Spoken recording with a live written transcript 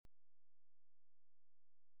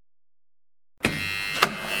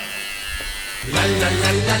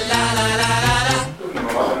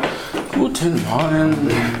Guten Morgen.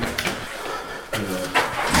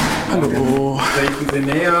 Hallo. Treten Sie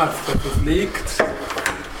näher, als das liegt.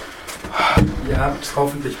 Ihr habt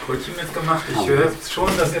hoffentlich Brötchen mitgemacht. Ich höre schon,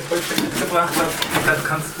 dass ihr Brötchen mitgebracht habt. Dann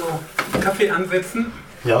kannst du einen Kaffee ansetzen.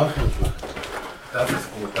 Ja. Das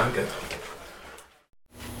ist gut, danke.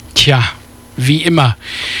 Tja, wie immer.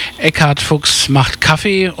 Eckhard Fuchs macht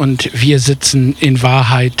Kaffee und wir sitzen in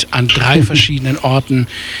Wahrheit an 3 verschiedenen Orten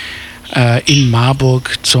in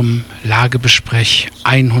Marburg zum Lagebesprech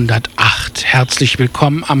 108. Herzlich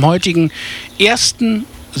willkommen am heutigen 1.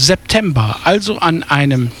 September, also an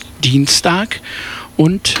einem Dienstag,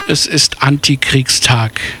 und es ist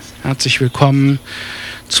Antikriegstag. Herzlich willkommen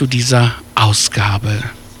zu dieser Ausgabe.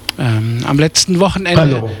 Am letzten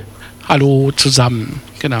Wochenende... Hallo zusammen,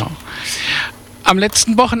 genau. Am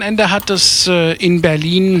letzten Wochenende hat es in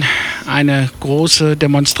Berlin eine große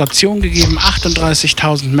Demonstration gegeben.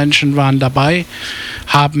 38.000 Menschen waren dabei,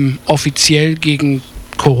 haben offiziell gegen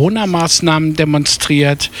Corona-Maßnahmen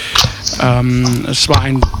demonstriert. Es war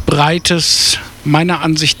ein breites, meiner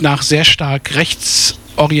Ansicht nach sehr stark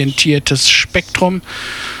rechtsorientiertes Spektrum.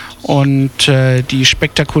 Und die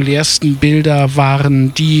spektakulärsten Bilder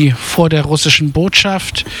waren die vor der russischen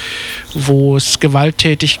Botschaft, wo es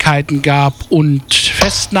Gewalttätigkeiten gab und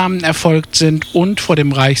Festnahmen erfolgt sind, und vor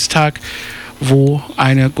dem Reichstag, wo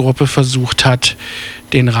eine Gruppe versucht hat,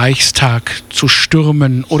 den Reichstag zu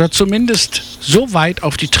stürmen oder zumindest so weit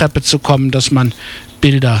auf die Treppe zu kommen, dass man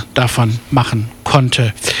Bilder davon machen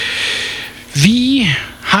konnte. Wie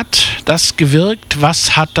hat das gewirkt?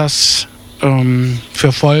 Was hat das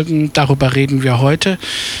für Folgen? Darüber reden wir heute.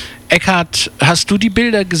 Eckhard, hast du die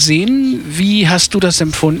Bilder gesehen? Wie hast du das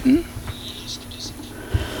empfunden?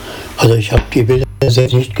 Also ich habe die Bilder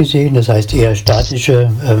selbst nicht gesehen, das heißt eher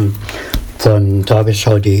statische von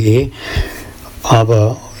tagesschau.de,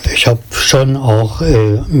 aber ich habe schon auch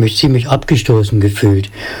mich ziemlich abgestoßen gefühlt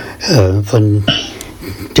von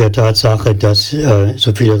der Tatsache, dass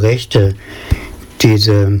so viele Rechte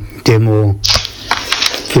diese Demo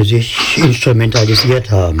für sich instrumentalisiert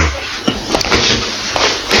haben.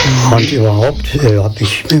 Und überhaupt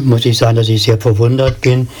muss ich sagen, dass ich sehr verwundert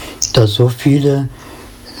bin, dass so viele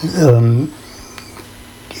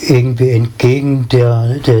irgendwie entgegen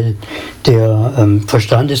der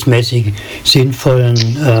verstandesmäßig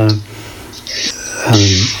sinnvollen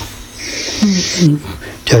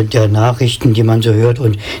der Nachrichten, die man so hört,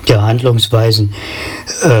 und der Handlungsweisen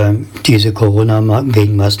diese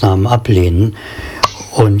Corona-Gegenmaßnahmen ablehnen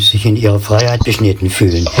und sich in ihrer Freiheit beschnitten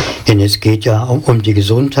fühlen. Denn es geht ja um die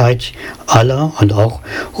Gesundheit aller und auch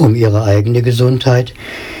um ihre eigene Gesundheit,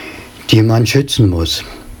 die man schützen muss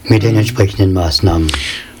mit den entsprechenden Maßnahmen.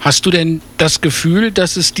 Hast du denn das Gefühl,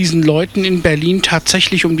 dass es diesen Leuten in Berlin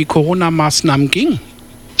tatsächlich um die Corona-Maßnahmen ging?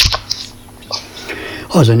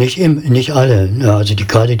 Also nicht alle. Also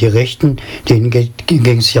gerade die Rechten, denen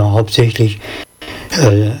ging es ja hauptsächlich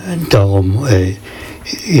darum,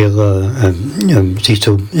 sich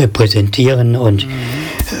zu präsentieren und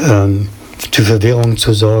zu Verwirrung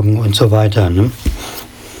zu sorgen und so weiter. Ne?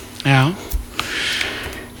 Ja.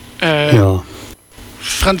 Ja.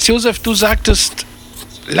 Franz Josef, du sagtest,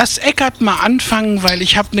 lass Eckhard mal anfangen, weil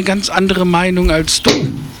ich habe eine ganz andere Meinung als du.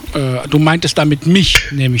 Du meintest damit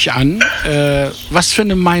mich, nehme ich an. Was für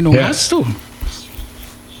eine Meinung hast du?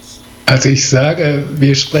 Also ich sage,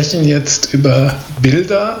 wir sprechen jetzt über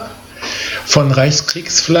Bilder von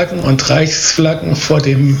Reichskriegsflaggen und Reichsflaggen vor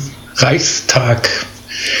dem Reichstag.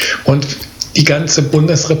 Und die ganze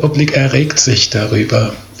Bundesrepublik erregt sich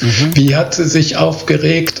darüber. Wie hat sie sich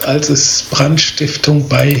aufgeregt, als es Brandstiftung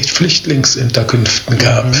bei Flüchtlingsunterkünften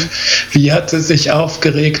gab? Wie hat sie sich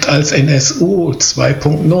aufgeregt, als NSU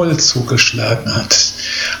 2.0 zugeschlagen hat?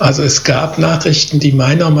 Also es gab Nachrichten, die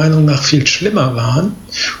meiner Meinung nach viel schlimmer waren,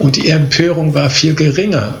 und die Empörung war viel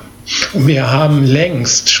geringer. Und wir haben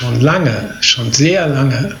längst, schon sehr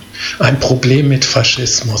lange, ein Problem mit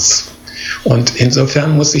Faschismus. Und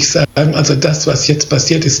insofern muss ich sagen, also das, was jetzt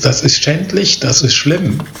passiert ist, das ist schändlich, das ist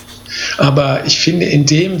schlimm. Aber ich finde,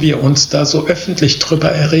 indem wir uns da so öffentlich drüber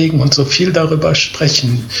erregen und so viel darüber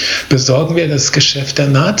sprechen, besorgen wir das Geschäft der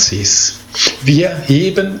Nazis. Wir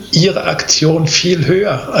heben ihre Aktion viel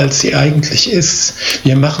höher, als sie eigentlich ist.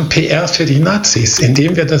 Wir machen PR für die Nazis,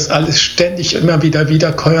 indem wir das alles ständig immer wieder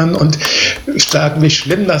wiederkäuen und sagen, wie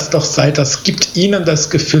schlimm das doch sei. Das gibt ihnen das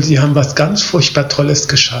Gefühl, sie haben was ganz furchtbar Tolles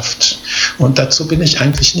geschafft. Und dazu bin ich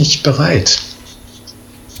eigentlich nicht bereit.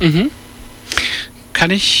 Kann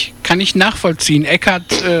ich nachvollziehen. Eckhard,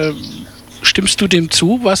 stimmst du dem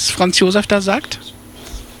zu, was Franz Josef da sagt?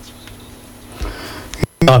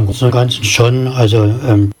 Ja, im Großen und Ganzen schon. Also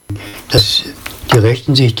das die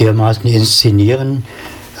Rechten sich dermaßen inszenieren,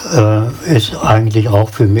 ist eigentlich auch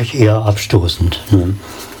für mich eher abstoßend. Ne?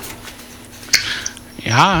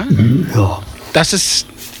 Ja, Ja. das ist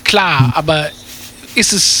klar, aber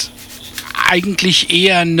ist es eigentlich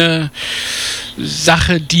eher eine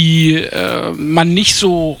Sache, die man nicht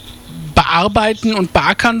so bearbeiten und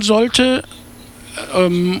beackern sollte?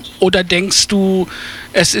 Oder denkst du,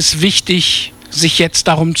 es ist wichtig, sich jetzt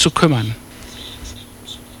darum zu kümmern?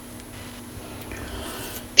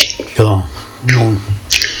 Ja, nun,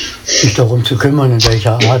 sich darum zu kümmern, in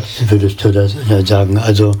welcher Art würdest du das sagen?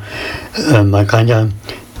 Also man kann ja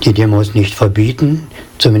die Demos nicht verbieten,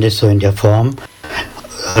 zumindest so in der Form,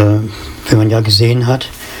 wie man ja gesehen hat.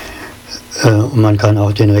 Und man kann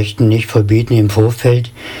auch den Rechten nicht verbieten, im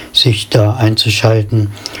Vorfeld sich da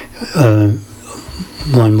einzuschalten.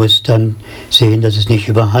 Man muss dann sehen, dass es nicht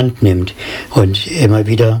überhand nimmt und immer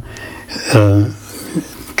wieder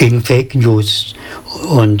gegen Fake News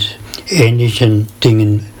und ähnlichen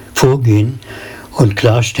Dingen vorgehen und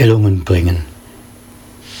Klarstellungen bringen.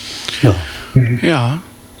 Ja. Ja.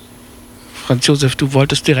 Franz Josef, du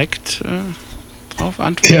wolltest direkt darauf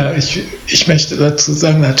antworten. Ja, ich möchte dazu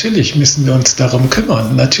sagen, natürlich müssen wir uns darum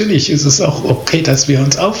kümmern. Natürlich ist es auch okay, dass wir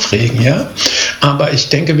uns aufregen, ja. Aber ich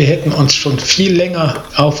denke, wir hätten uns schon viel länger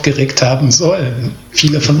aufgeregt haben sollen.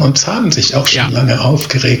 Viele von uns haben sich auch schon lange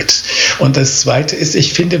aufgeregt. Und das Zweite ist,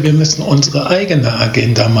 ich finde, wir müssen unsere eigene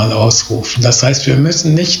Agenda mal ausrufen. Das heißt, wir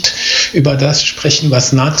müssen nicht über das sprechen,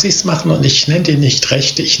 was Nazis machen. Und ich nenne die nicht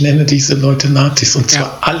Rechte, ich nenne diese Leute Nazis. Und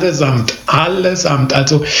zwar allesamt.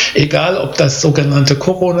 Also egal, ob das sogenannte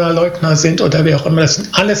Corona-Leugner sind oder wer auch immer, das sind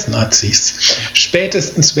alles Nazis.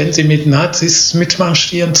 Spätestens, wenn sie mit Nazis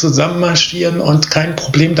mitmarschieren, zusammenmarschieren und kein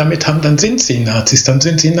Problem damit haben, dann sind sie Nazis, dann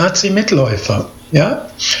sind sie Nazi-Mitläufer. Ja?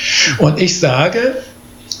 Und ich sage,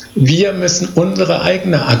 wir müssen unsere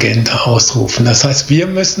eigene Agenda ausrufen. Das heißt, wir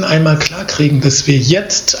müssen einmal klarkriegen, dass wir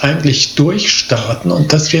jetzt eigentlich durchstarten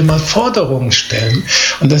und dass wir mal Forderungen stellen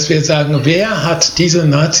und dass wir sagen, wer hat diese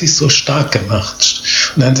Nazis so stark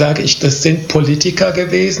gemacht? Und dann sage ich, das sind Politiker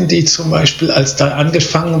gewesen, die zum Beispiel, als da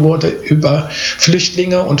angefangen wurde, über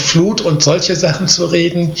Flüchtlinge und Flut und solche Sachen zu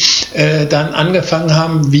reden, dann angefangen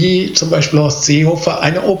haben, wie zum Beispiel Horst Seehofer,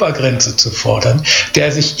 eine Obergrenze zu fordern,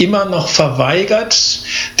 der sich immer noch verweigert,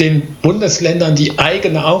 den Bundesländern, die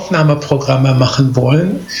eigene Aufnahmeprogramme machen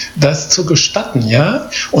wollen, das zu gestatten, ja.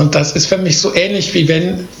 Und das ist für mich so ähnlich, wie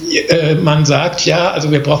wenn man sagt, ja,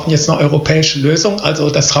 also wir brauchen jetzt eine europäische Lösung, also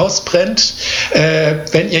das Haus brennt,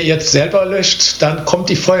 wenn ihr jetzt selber löscht, dann kommt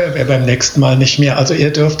die Feuerwehr beim nächsten Mal nicht mehr. Also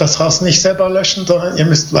ihr dürft das Haus nicht selber löschen, sondern ihr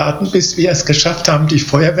müsst warten, bis wir es geschafft haben, die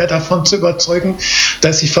Feuerwehr davon zu überzeugen,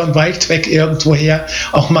 dass sie von weit weg irgendwoher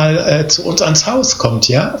auch mal zu uns ans Haus kommt,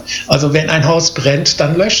 ja. Also wenn ein Haus brennt,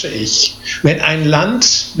 dann lösche ich. Wenn ein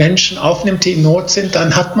Land Menschen aufnimmt, die in Not sind,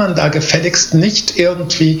 dann hat man da gefälligst nicht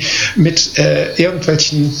irgendwie mit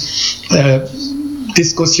irgendwelchen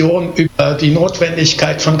Diskussionen über die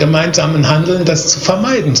Notwendigkeit von gemeinsamen Handeln das zu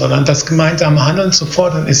vermeiden, sondern das gemeinsame Handeln zu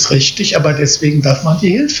fordern ist richtig, aber deswegen darf man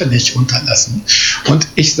die Hilfe nicht unterlassen. Und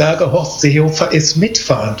ich sage, Horst Seehofer ist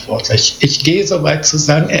mitverantwortlich. Ich gehe so weit zu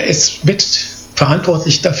sagen, er ist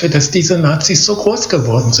mitverantwortlich dafür, dass diese Nazis so groß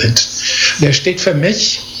geworden sind. Der steht für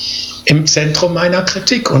mich im Zentrum meiner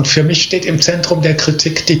Kritik. Und für mich steht im Zentrum der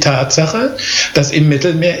Kritik die Tatsache, dass im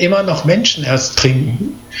Mittelmeer immer noch Menschen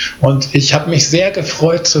ertrinken. Und ich habe mich sehr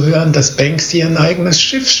gefreut zu hören, dass Banksy ein eigenes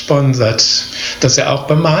Schiff sponsert, das er auch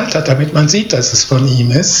bemalt hat, damit man sieht, dass es von ihm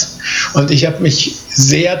ist. Und ich habe mich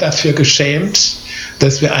sehr dafür geschämt,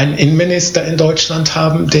 dass wir einen Innenminister in Deutschland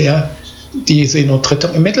haben, der die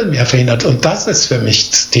Seenotrettung im Mittelmeer verhindert. Und das ist für mich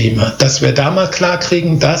das Thema, dass wir da mal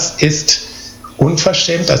klarkriegen, das ist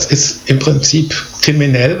unverschämt, das ist im Prinzip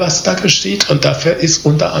kriminell, was da geschieht, und dafür ist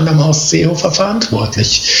unter anderem Horst Seehofer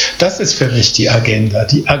verantwortlich. Das ist für mich die Agenda.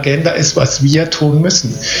 Die Agenda ist, was wir tun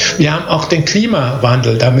müssen. Wir haben auch den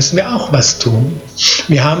Klimawandel, da müssen wir auch was tun.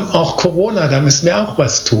 Wir haben auch Corona, da müssen wir auch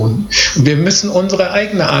was tun. Und wir müssen unsere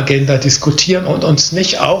eigene Agenda diskutieren und uns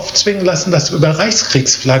nicht aufzwingen lassen, dass wir über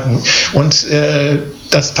Reichskriegsflaggen und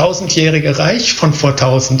das 1000-jährige Reich von vor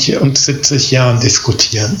 1070 Jahren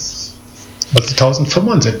diskutieren. Also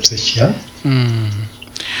 1075, ja?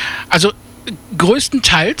 Also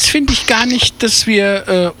größtenteils finde ich gar nicht, dass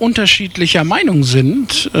wir unterschiedlicher Meinung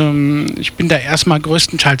sind. Ich bin da erstmal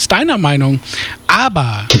größtenteils deiner Meinung.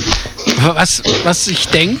 Aber was ich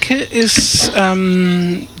denke, ist,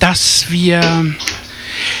 dass wir,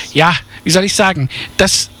 ja, wie soll ich sagen,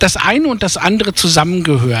 dass das eine und das andere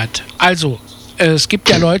zusammengehört. Also, es gibt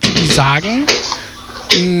ja Leute, die sagen,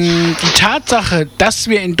 Die Tatsache, dass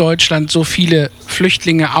wir in Deutschland so viele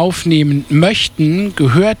Flüchtlinge aufnehmen möchten,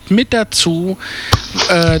 gehört mit dazu,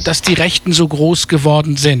 dass die Rechten so groß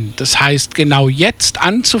geworden sind. Das heißt, genau jetzt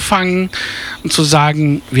anzufangen und zu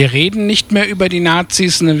sagen, wir reden nicht mehr über die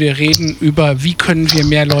Nazis, sondern wir reden über, wie können wir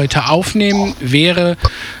mehr Leute aufnehmen, wäre,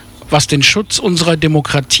 was den Schutz unserer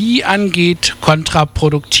Demokratie angeht,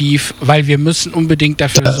 kontraproduktiv, weil wir müssen unbedingt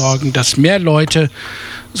dafür sorgen, dass mehr Leute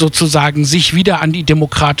sozusagen sich wieder an die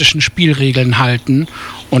demokratischen Spielregeln halten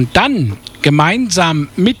und dann gemeinsam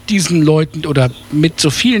mit diesen Leuten oder mit so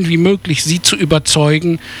vielen wie möglich sie zu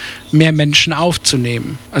überzeugen, mehr Menschen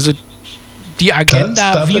aufzunehmen. Also die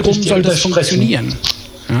Agenda, wie rum soll das funktionieren?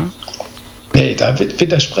 Ja? Nee, da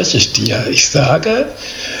widerspreche ich dir. Ich sage,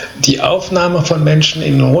 die Aufnahme von Menschen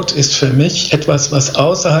in Not ist für mich etwas, was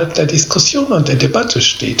außerhalb der Diskussion und der Debatte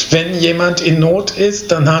steht. Wenn jemand in Not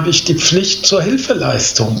ist, dann habe ich die Pflicht zur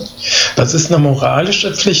Hilfeleistung. Das ist eine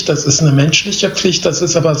moralische Pflicht, das ist eine menschliche Pflicht, das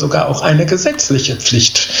ist aber sogar auch eine gesetzliche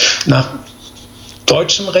Pflicht. Nach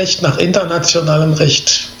deutschem Recht, nach internationalem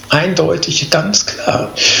Recht eindeutig, ganz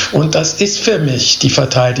klar. Und das ist für mich die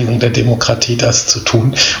Verteidigung der Demokratie, das zu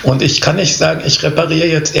tun. Und ich kann nicht sagen, ich repariere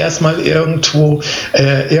jetzt erstmal irgendwo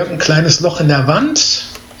irgendein kleines Loch in der Wand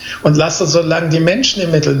und lasse so lange die Menschen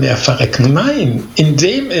im Mittelmeer verrecken. Nein,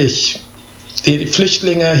 indem ich die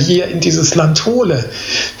Flüchtlinge hier in dieses Land hole,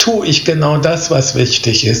 tue ich genau das, was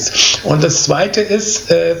wichtig ist. Und das Zweite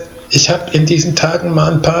ist, ich habe in diesen Tagen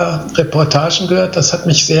mal ein paar Reportagen gehört, das hat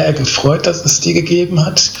mich sehr gefreut, dass es die gegeben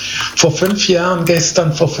hat. Vor 5 Jahren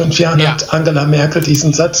hat Angela Merkel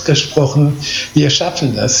diesen Satz gesprochen, wir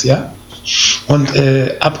schaffen das, ja. Und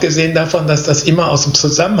abgesehen davon, dass das immer aus dem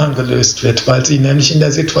Zusammenhang gelöst wird, weil sie nämlich in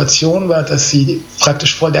der Situation war, dass sie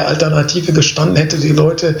praktisch vor der Alternative gestanden hätte, die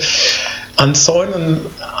Leute an Zäunen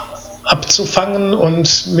abzufangen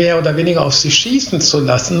und mehr oder weniger auf sie schießen zu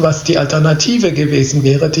lassen, was die Alternative gewesen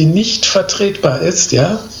wäre, die nicht vertretbar ist,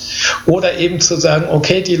 ja. Oder eben zu sagen,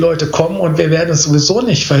 okay, die Leute kommen und wir werden es sowieso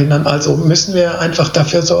nicht verhindern, also müssen wir einfach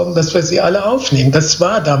dafür sorgen, dass wir sie alle aufnehmen. Das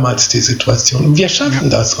war damals die Situation. Und wir schaffen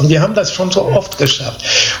das und wir haben das schon so oft geschafft.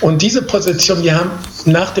 Und diese Position, wir haben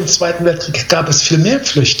nach dem Zweiten Weltkrieg gab es viel mehr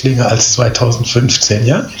Flüchtlinge als 2015,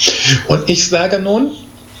 ja. Und ich sage nun,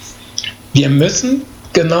 wir müssen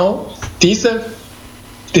genau diese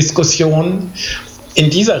Diskussion in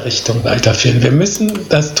dieser Richtung weiterführen. Wir müssen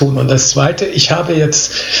das tun. Und das Zweite, ich habe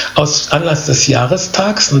jetzt aus Anlass des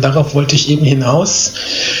Jahrestags, und darauf wollte ich eben hinaus,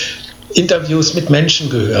 Interviews mit Menschen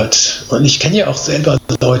gehört. Und ich kenne ja auch selber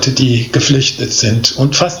Leute, die geflüchtet sind.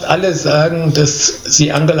 Und fast alle sagen, dass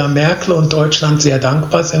sie Angela Merkel und Deutschland sehr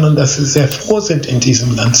dankbar sind und dass sie sehr froh sind, in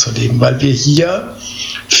diesem Land zu leben, weil wir hier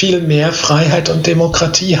viel mehr Freiheit und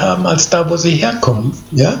Demokratie haben, als da, wo sie herkommen.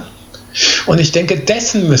 Ja? Und ich denke,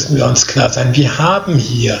 dessen müssen wir uns klar sein. Wir haben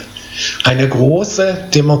hier eine große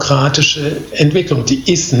demokratische Entwicklung, die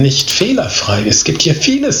ist nicht fehlerfrei. Es gibt hier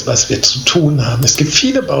vieles, was wir zu tun haben. Es gibt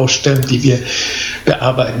viele Baustellen, die wir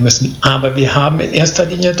bearbeiten müssen. Aber wir haben in erster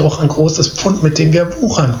Linie doch ein großes Pfund, mit dem wir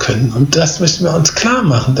wuchern können. Und das müssen wir uns klar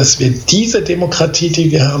machen, dass wir diese Demokratie, die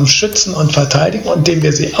wir haben, schützen und verteidigen und indem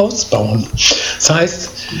wir sie ausbauen. Das heißt,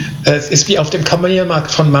 es ist wie auf dem Kamelmarkt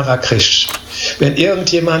von Marrakesch. Wenn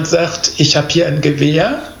irgendjemand sagt, ich habe hier ein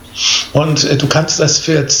Gewehr, und du kannst das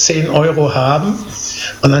für 10 Euro haben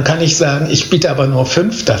und dann kann ich sagen, ich biete aber nur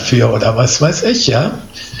 5 dafür oder was weiß ich, ja,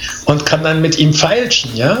 und kann dann mit ihm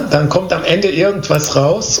feilschen, ja, dann kommt am Ende irgendwas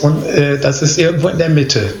raus und das ist irgendwo in der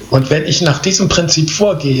Mitte. Und wenn ich nach diesem Prinzip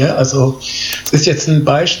vorgehe, also das ist jetzt ein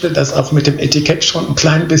Beispiel, das auch mit dem Etikett schon ein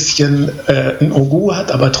klein bisschen ein Ogu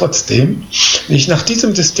hat, aber trotzdem, wenn ich nach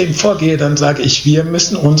diesem System vorgehe, dann sage ich, wir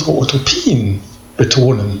müssen unsere Utopien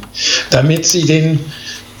betonen, damit sie den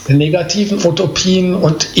negativen Utopien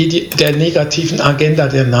und der negativen Agenda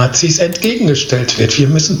der Nazis entgegengestellt wird. Wir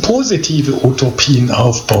müssen positive Utopien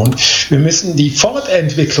aufbauen. Wir müssen die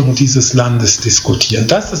Fortentwicklung dieses Landes diskutieren.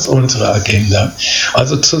 Das ist unsere Agenda.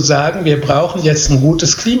 Also zu sagen, wir brauchen jetzt ein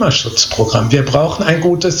gutes Klimaschutzprogramm. Wir brauchen ein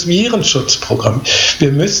gutes Virenschutzprogramm.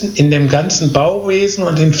 Wir müssen in dem ganzen Bauwesen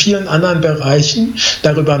und in vielen anderen Bereichen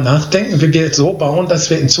darüber nachdenken, wie wir so bauen, dass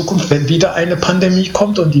wir in Zukunft, wenn wieder eine Pandemie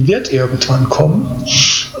kommt, und die wird irgendwann kommen,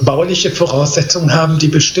 bauliche Voraussetzungen haben, die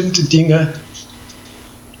bestimmte Dinge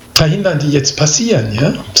verhindern, die jetzt passieren,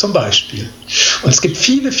 ja, zum Beispiel. Und es gibt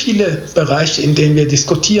viele, viele Bereiche, in denen wir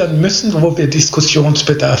diskutieren müssen, wo wir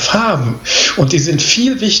Diskussionsbedarf haben. Und die sind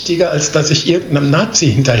viel wichtiger, als dass ich irgendeinem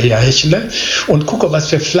Nazi hinterherhechle und gucke, was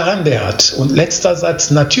für Plan der hat. Und letzter Satz,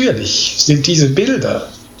 natürlich sind diese Bilder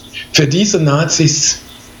für diese Nazis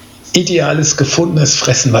ideales gefundenes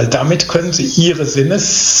Fressen, weil damit können sie ihre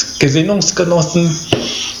Gesinnungsgenossen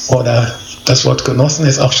oder das Wort Genossen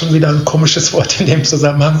ist auch schon wieder ein komisches Wort in dem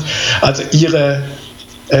Zusammenhang. Also ihre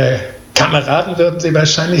Kameraden würden sie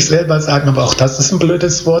wahrscheinlich selber sagen, aber auch das ist ein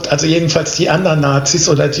blödes Wort. Also jedenfalls die anderen Nazis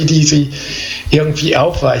oder die sie irgendwie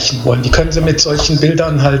aufweichen wollen, die können sie mit solchen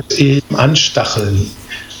Bildern halt eben anstacheln.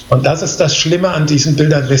 Und das ist das Schlimme an diesen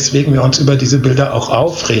Bildern, weswegen wir uns über diese Bilder auch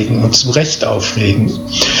aufregen und zu Recht aufregen.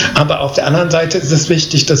 Aber auf der anderen Seite ist es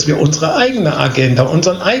wichtig, dass wir unsere eigene Agenda,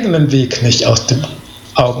 unseren eigenen Weg nicht aus den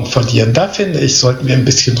Augen verlieren. Da finde ich, sollten wir ein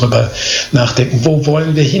bisschen drüber nachdenken. Wo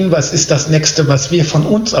wollen wir hin? Was ist das Nächste, was wir von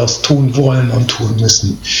uns aus tun wollen und tun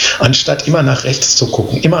müssen? Anstatt immer nach rechts zu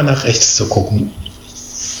gucken, immer nach rechts zu gucken.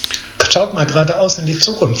 Schaut mal geradeaus in die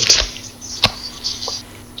Zukunft.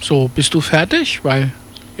 So, bist du fertig? Weil,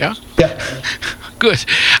 ja? Ja. Gut.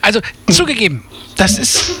 Also, zugegeben, das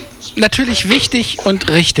ist natürlich wichtig und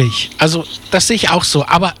richtig. Also, das sehe ich auch so.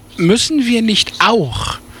 Aber müssen wir nicht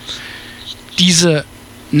auch diese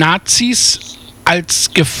Nazis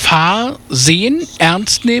als Gefahr sehen,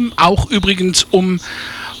 ernst nehmen, auch übrigens um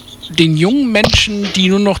den jungen Menschen, die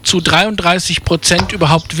nur noch zu 33%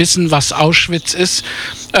 überhaupt wissen, was Auschwitz ist,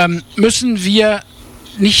 müssen wir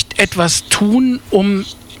nicht etwas tun, um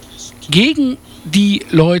gegen die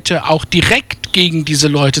Leute, auch direkt gegen diese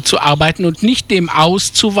Leute zu arbeiten und nicht dem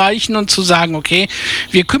auszuweichen und zu sagen, okay,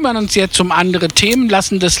 wir kümmern uns jetzt um andere Themen,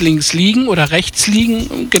 lassen das links liegen oder rechts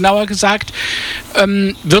liegen, genauer gesagt,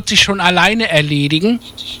 wird sich schon alleine erledigen.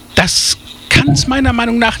 Das kann es meiner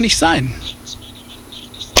Meinung nach nicht sein.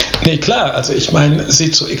 Nee, klar, also ich meine,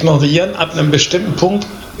 sie zu ignorieren ab einem bestimmten Punkt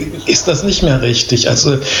ist das nicht mehr richtig.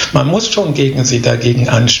 Also man muss schon gegen sie dagegen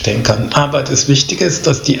anstenkern. Aber das Wichtige ist,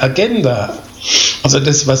 dass die Agenda, also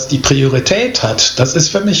das, was die Priorität hat, das ist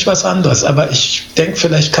für mich was anderes. Aber ich denke,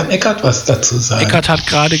 vielleicht kann Eckart was dazu sagen. Eckart hat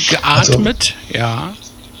gerade geatmet, also, ja.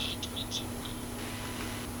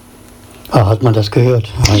 Ah, hat man das gehört?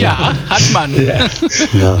 Ja, hat man. Ja.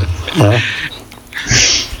 Ja.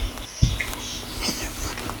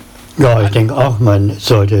 Ja, ich denke auch, man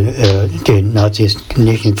sollte den Nazis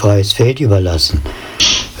nicht ein freies Feld überlassen.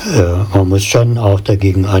 Man muss schon auch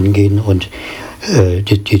dagegen angehen und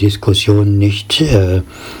die Diskussion nicht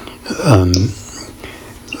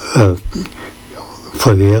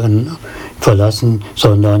verlassen,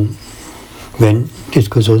 sondern wenn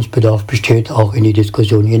Diskussionsbedarf besteht, auch in die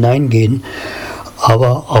Diskussion hineingehen.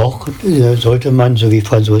 Aber auch sollte man, so wie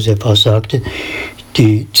Franz Josef auch sagte,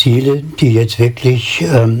 die Ziele, die jetzt wirklich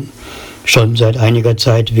schon seit einiger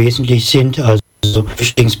Zeit wesentlich sind, also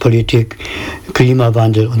Flüchtlingspolitik,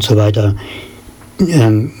 Klimawandel und so weiter,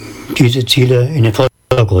 diese Ziele in den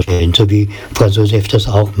Vordergrund stellen, so wie Franz Josef das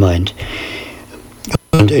auch meint.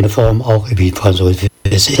 Und in der Form auch, wie Franz Josef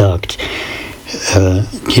es sagt.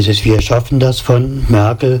 Dieses Wir schaffen das von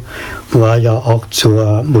Merkel war ja auch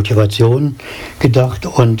zur Motivation gedacht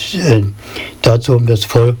und dazu, um das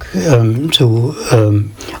Volk zu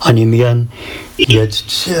animieren,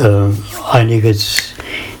 jetzt einiges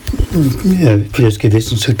für das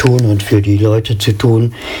Gewissen zu tun und für die Leute zu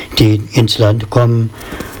tun, die ins Land kommen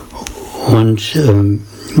und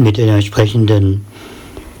mit den entsprechenden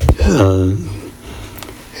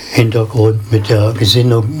Hintergrund, mit der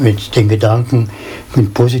Gesinnung, mit den Gedanken,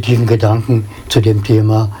 mit positiven Gedanken zu dem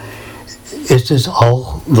Thema,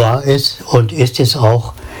 war es und ist es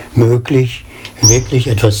auch möglich, wirklich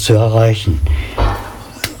etwas zu erreichen.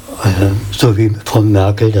 So wie Frau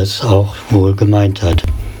Merkel das auch wohl gemeint hat.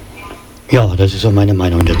 Ja, das ist so meine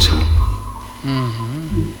Meinung dazu.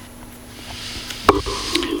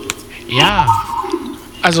 Ja,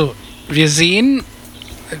 also wir sehen,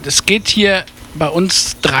 es geht hier bei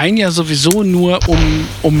uns dreien ja sowieso nur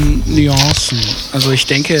um Nuancen. Also ich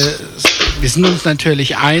denke, wir sind uns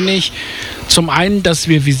natürlich einig, zum einen, dass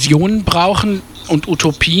wir Visionen brauchen und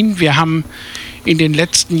Utopien. Wir haben in den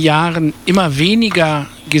letzten Jahren immer weniger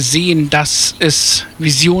gesehen, dass es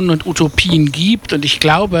Visionen und Utopien gibt. Und ich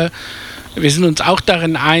glaube, wir sind uns auch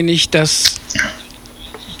darin einig, dass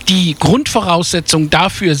die Grundvoraussetzungen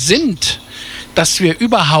dafür sind, dass wir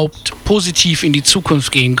überhaupt positiv in die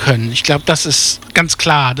Zukunft gehen können. Ich glaube, das ist ganz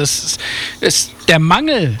klar. Das ist der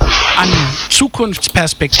Mangel an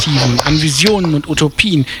Zukunftsperspektiven, an Visionen und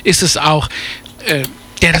Utopien, ist es auch,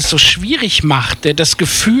 der das so schwierig macht, der das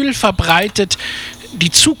Gefühl verbreitet,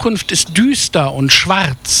 die Zukunft ist düster und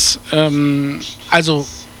schwarz. Also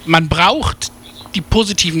man braucht die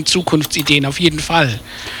positiven Zukunftsideen auf jeden Fall.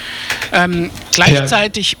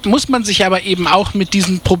 Gleichzeitig muss man sich aber eben auch mit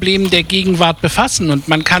diesen Problemen der Gegenwart befassen. Und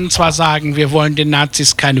man kann zwar sagen, wir wollen den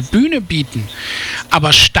Nazis keine Bühne bieten,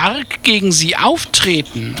 aber stark gegen sie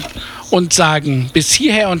auftreten und sagen, bis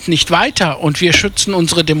hierher und nicht weiter und wir schützen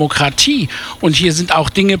unsere Demokratie. Und hier sind auch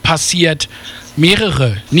Dinge passiert,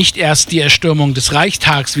 mehrere, nicht erst die Erstürmung des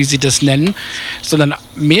Reichstags, wie Sie das nennen, sondern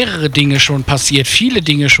mehrere Dinge schon passiert, viele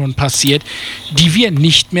Dinge schon passiert, die wir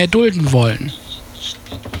nicht mehr dulden wollen.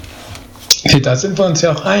 Nee, da sind wir uns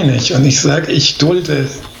ja auch einig. Und ich sage, ich dulde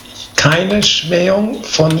keine Schmähung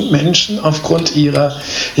von Menschen aufgrund ihrer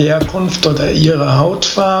Herkunft oder ihrer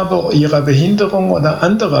Hautfarbe, ihrer Behinderung oder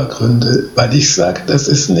anderer Gründe, weil ich sage, das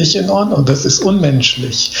ist nicht in Ordnung, das ist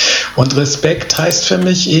unmenschlich. Und Respekt heißt für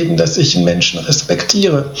mich eben, dass ich einen Menschen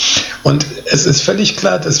respektiere. Und es ist völlig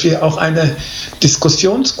klar, dass wir auch eine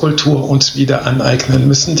Diskussionskultur uns wieder aneignen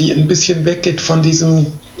müssen, die ein bisschen weggeht von diesem,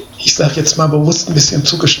 ich sage jetzt mal bewusst ein bisschen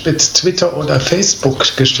zugespitzt, Twitter- oder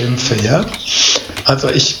Facebook-Geschimpfe, ja. Also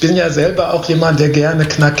ich bin ja selber auch jemand, der gerne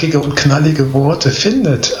knackige und knallige Worte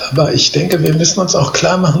findet, aber ich denke, wir müssen uns auch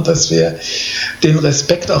klar machen, dass wir den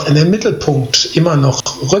Respekt auch in den Mittelpunkt immer noch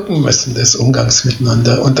rücken müssen des Umgangs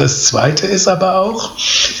miteinander. Und das Zweite ist aber auch,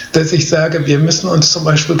 dass ich sage, wir müssen uns zum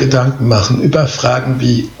Beispiel Gedanken machen über Fragen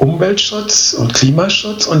wie Umweltschutz und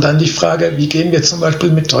Klimaschutz und dann die Frage, wie gehen wir zum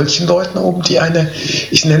Beispiel mit solchen Leuten um, die eine,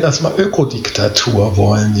 ich nenne das mal Ökodiktatur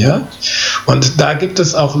wollen, ja. Und da gibt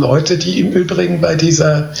es auch Leute, die im Übrigen bei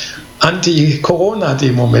dieser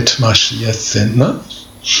Anti-Corona-Demo mitmarschiert sind, ne?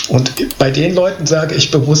 Und bei den Leuten sage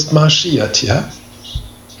ich bewusst marschiert, ja.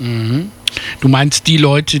 Mhm. Du meinst die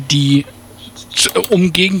Leute, die,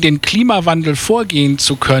 um gegen den Klimawandel vorgehen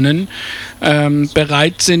zu können,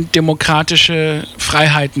 bereit sind, demokratische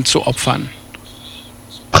Freiheiten zu opfern?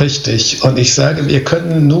 Richtig. Und ich sage, wir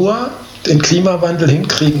können nur den Klimawandel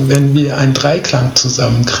hinkriegen, wenn wir einen Dreiklang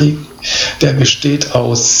zusammenkriegen, der besteht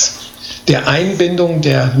aus der Einbindung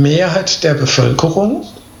der Mehrheit der Bevölkerung,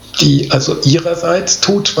 die also ihrerseits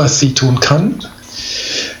tut, was sie tun kann,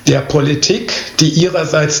 der Politik, die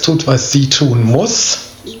ihrerseits tut, was sie tun muss,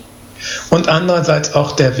 und andererseits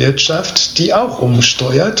auch der Wirtschaft, die auch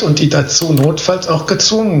umsteuert und die dazu notfalls auch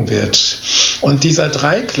gezwungen wird. Und dieser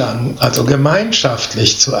Dreiklang, also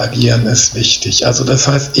gemeinschaftlich zu agieren, ist wichtig. Also das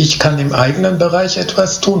heißt, ich kann im eigenen Bereich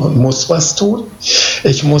etwas tun und muss was tun.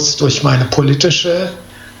 Ich muss durch meine politische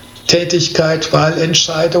Tätigkeit,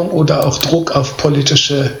 Wahlentscheidung oder auch Druck auf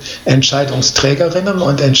politische Entscheidungsträgerinnen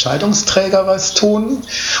und Entscheidungsträger was tun.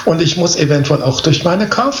 Und ich muss eventuell auch durch meine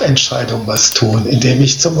Kaufentscheidung was tun, indem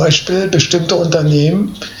ich zum Beispiel bestimmte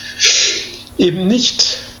Unternehmen eben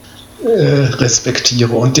nicht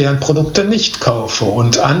respektiere und deren Produkte nicht kaufe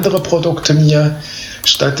und andere Produkte mir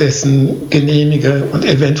stattdessen genehmige und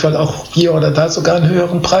eventuell auch hier oder da sogar einen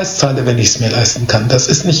höheren Preis zahle, wenn ich es mir leisten kann. Das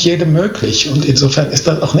ist nicht jedem möglich und insofern ist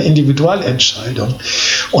das auch eine Individualentscheidung.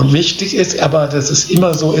 Und wichtig ist aber, dass es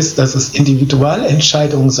immer so ist, dass es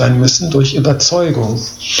Individualentscheidungen sein müssen durch Überzeugung,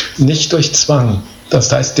 nicht durch Zwang.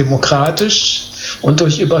 Das heißt demokratisch und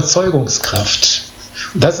durch Überzeugungskraft.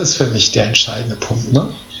 Und das ist für mich der entscheidende Punkt, ne?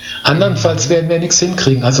 Andernfalls werden wir nichts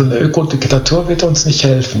hinkriegen. Also eine Ökodiktatur wird uns nicht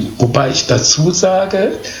helfen. Wobei ich dazu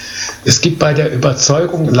sage, es gibt bei der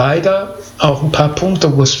Überzeugung leider auch ein paar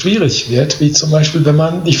Punkte, wo es schwierig wird, wie zum Beispiel, wenn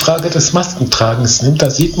man die Frage des Maskentragens nimmt,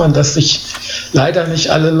 da sieht man, dass sich leider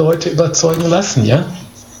nicht alle Leute überzeugen lassen, ja?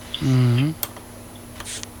 Mhm.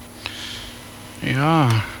 Ja,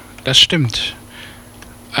 das stimmt.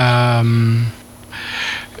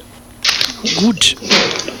 Gut,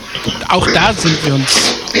 auch da sind wir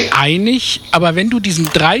uns einig, aber wenn du diesen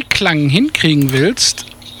Dreiklang hinkriegen willst,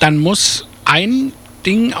 dann muss ein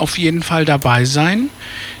Ding auf jeden Fall dabei sein,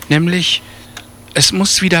 nämlich es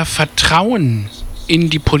muss wieder Vertrauen in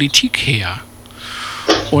die Politik her.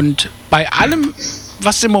 Und bei allem,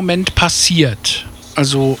 was im Moment passiert,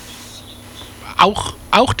 also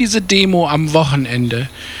auch diese Demo am Wochenende,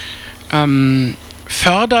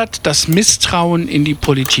 fördert das Misstrauen in die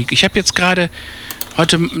Politik. Ich habe jetzt gerade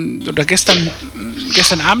gestern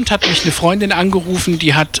Abend hat mich eine Freundin angerufen,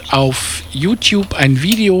 die hat auf YouTube ein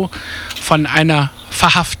Video von einer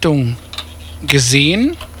Verhaftung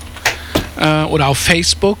gesehen oder auf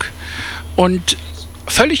Facebook und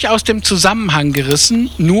völlig aus dem Zusammenhang gerissen,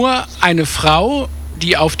 nur eine Frau,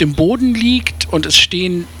 die auf dem Boden liegt und es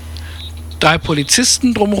stehen 3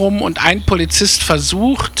 Polizisten drumherum und ein Polizist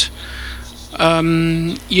versucht,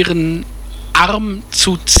 ihren Arm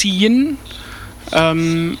zu ziehen,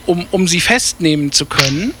 um sie festnehmen zu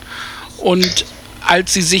können. Und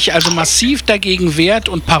als sie sich also massiv dagegen wehrt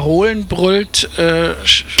und Parolen brüllt,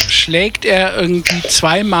 schlägt er irgendwie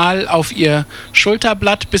 2-mal auf ihr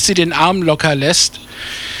Schulterblatt, bis sie den Arm locker lässt.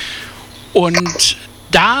 Und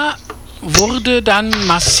da wurde dann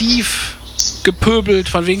massiv gepöbelt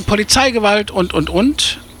von wegen Polizeigewalt und.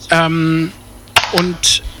 Und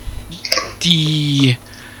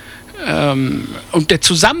der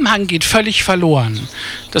Zusammenhang geht völlig verloren.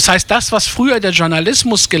 Das heißt, das, was früher der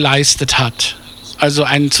Journalismus geleistet hat, also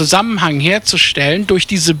einen Zusammenhang herzustellen, durch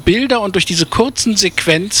diese Bilder und durch diese kurzen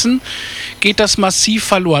Sequenzen geht das massiv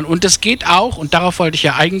verloren. Und es geht auch, und darauf wollte ich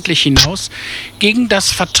ja eigentlich hinaus, gegen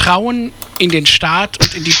das Vertrauen in den Staat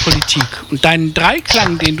und in die Politik. Und deinen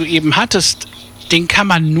Dreiklang, den du eben hattest, den kann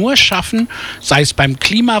man nur schaffen, sei es beim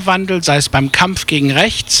Klimawandel, sei es beim Kampf gegen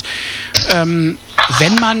rechts,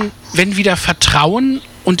 wenn wieder Vertrauen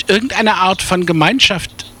und irgendeine Art von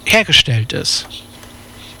Gemeinschaft hergestellt ist.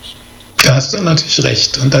 Da hast du natürlich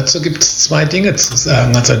recht. Und dazu gibt es 2 Dinge zu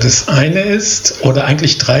sagen. Also das eine ist, oder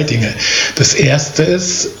eigentlich 3 Dinge. Das erste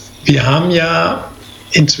ist, wir haben ja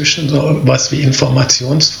inzwischen so was wie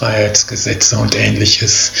Informationsfreiheitsgesetze und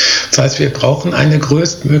Ähnliches. Das heißt, wir brauchen eine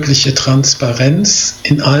größtmögliche Transparenz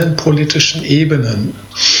in allen politischen Ebenen,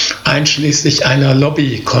 einschließlich einer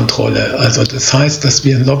Lobbykontrolle. Also das heißt, dass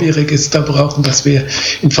wir ein Lobbyregister brauchen, dass wir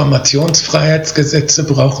Informationsfreiheitsgesetze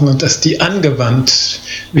brauchen und dass die angewandt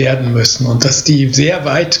werden müssen und dass die sehr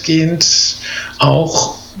weitgehend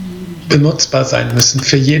auch benutzbar sein müssen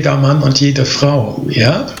für jeder Mann und jede Frau.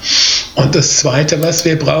 Ja? Und das Zweite, was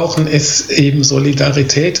wir brauchen, ist eben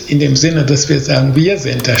Solidarität in dem Sinne, dass wir sagen, wir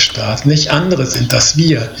sind der Staat, nicht andere sind das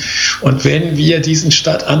wir. Und wenn wir diesen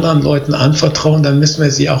Staat anderen Leuten anvertrauen, dann müssen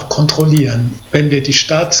wir sie auch kontrollieren. Wenn wir die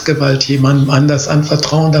Staatsgewalt jemandem anders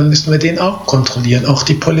anvertrauen, dann müssen wir den auch kontrollieren, auch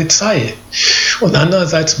die Polizei. Und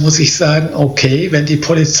andererseits muss ich sagen, okay, wenn die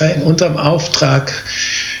Polizei in unserem Auftrag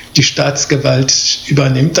die Staatsgewalt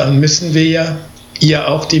übernimmt, dann müssen wir ja ihr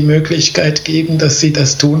auch die Möglichkeit geben, dass sie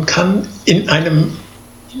das tun kann in einem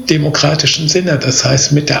demokratischen Sinne. Das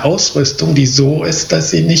heißt mit der Ausrüstung, die so ist,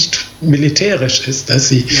 dass sie nicht militärisch ist, dass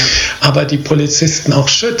sie aber die Polizisten auch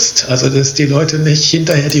schützt. Also dass die Leute nicht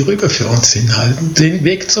hinterher die Rübe für uns hinhalten. Den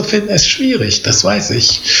Weg zu finden ist schwierig, das weiß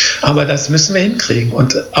ich. Aber das müssen wir hinkriegen.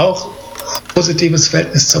 Und auch positives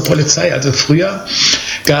Verhältnis zur Polizei. Also früher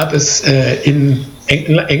gab es in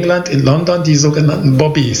England, in London, die sogenannten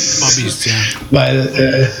Bobbies. Ja.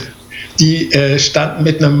 Weil die standen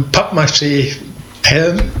mit einem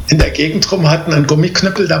Pappmaché-Helm in der Gegend rum, hatten einen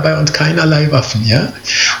Gummiknüppel dabei und keinerlei Waffen. Ja?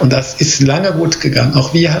 Und das ist lange gut gegangen.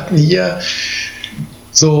 Auch wir hatten hier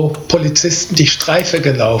so Polizisten, die Streife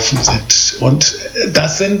gelaufen sind. Und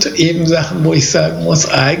das sind eben Sachen, wo ich sagen muss,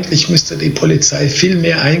 eigentlich müsste die Polizei viel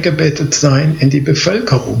mehr eingebettet sein in die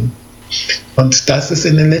Bevölkerung. Und das ist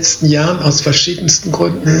in den letzten Jahren aus verschiedensten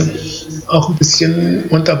Gründen auch ein bisschen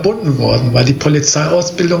unterbunden worden, weil die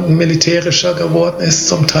Polizeiausbildung militärischer geworden ist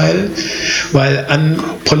zum Teil, weil an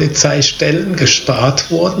Polizeistellen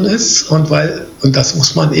gespart worden ist und weil, und das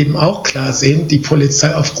muss man eben auch klar sehen, die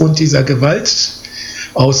Polizei aufgrund dieser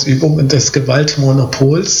Gewaltausübung und des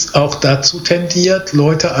Gewaltmonopols auch dazu tendiert,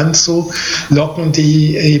 Leute anzulocken,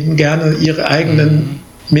 die eben gerne ihre eigenen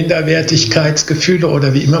Minderwertigkeitsgefühle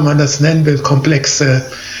oder wie immer man das nennen will, komplexe,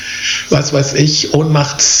 was weiß ich,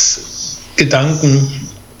 Ohnmachtsgedanken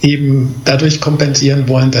eben dadurch kompensieren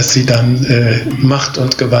wollen, dass sie dann Macht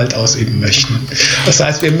und Gewalt ausüben möchten. Das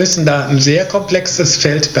heißt, wir müssen da ein sehr komplexes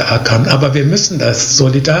Feld beackern, aber wir müssen das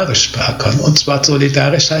solidarisch beackern. Und zwar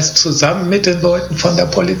solidarisch heißt zusammen mit den Leuten von der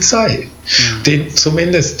Polizei, den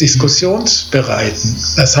zumindest diskussionsbereiten.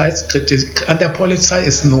 Das heißt, Kritik an der Polizei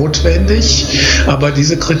ist notwendig, aber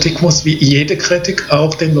diese Kritik muss wie jede Kritik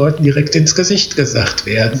auch den Leuten direkt ins Gesicht gesagt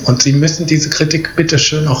werden. Und sie müssen diese Kritik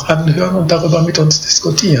bitteschön auch anhören und darüber mit uns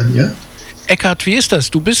diskutieren. Ja? Eckhard, wie ist das?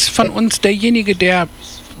 Du bist von uns derjenige, der,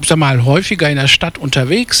 sag mal, häufiger in der Stadt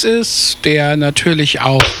unterwegs ist, der natürlich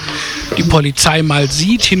auch die Polizei mal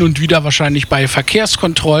sieht, hin und wieder wahrscheinlich bei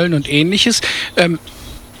Verkehrskontrollen und Ähnliches.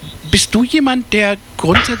 Bist du jemand, der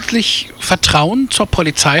grundsätzlich Vertrauen zur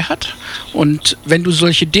Polizei hat? Und wenn du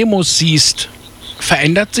solche Demos siehst,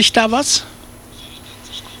 verändert sich da was?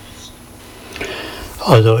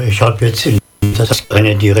 Also ich habe jetzt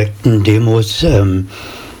keine direkten Demos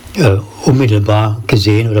unmittelbar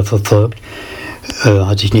gesehen oder verfolgt.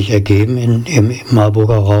 Hat sich nicht ergeben im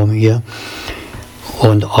Marburger Raum hier.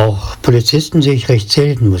 Und auch Polizisten sehe ich recht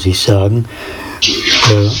selten, muss ich sagen.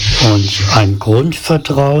 Und ein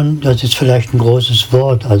Grundvertrauen, das ist vielleicht ein großes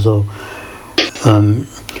Wort. Also man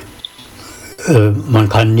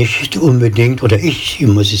kann nicht unbedingt, oder ich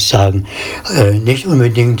muss es sagen, nicht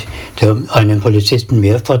unbedingt einem Polizisten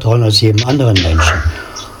mehr vertrauen als jedem anderen Menschen.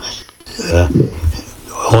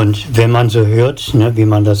 Und wenn man so hört, ne, wie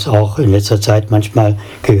man das auch in letzter Zeit manchmal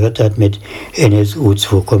gehört hat mit NSU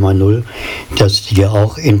 2,0, dass die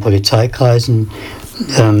auch in Polizeikreisen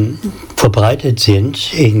verbreitet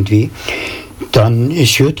sind irgendwie, dann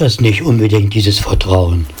schürt das nicht unbedingt dieses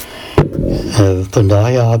Vertrauen. Von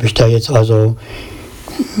daher habe ich da jetzt also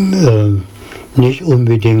nicht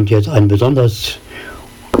unbedingt jetzt eine besonders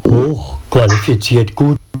hochqualifiziert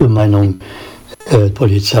gute Meinung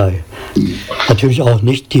Polizei. Natürlich auch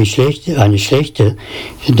nicht eine schlechte,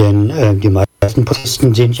 denn die meisten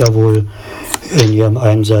Polizisten sind ja wohl in ihrem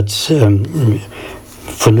Einsatz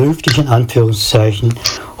vernünftig in Anführungszeichen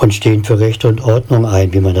und stehen für Recht und Ordnung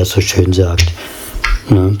ein, wie man das so schön sagt.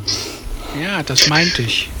 Ne? Ja, das meinte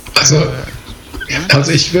ich.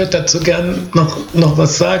 Also ich würde dazu gern noch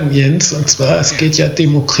was sagen, Jens, und zwar, es geht ja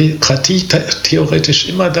Demokratie theoretisch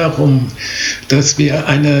immer darum, dass wir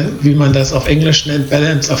eine, wie man das auf Englisch nennt,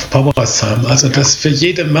 Balance of Powers haben, also dass für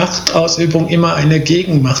jede Machtausübung immer eine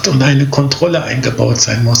Gegenmacht und eine Kontrolle eingebaut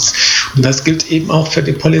sein muss. Und das gilt eben auch für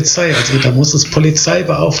die Polizei, also da muss es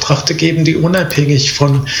Polizeibeauftragte geben, die unabhängig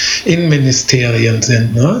von Innenministerien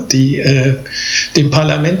sind, ne? Die dem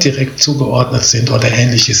Parlament direkt zugeordnet sind oder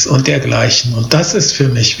ähnliches und dergleichen. Und das ist für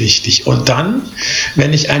mich wichtig. Und dann,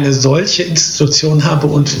 wenn ich eine solche Institution habe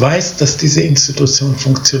und weiß, dass diese Institution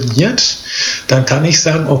funktioniert, dann kann ich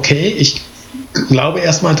sagen, okay, ich glaube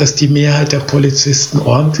erstmal, dass die Mehrheit der Polizisten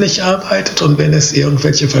ordentlich arbeitet, und wenn es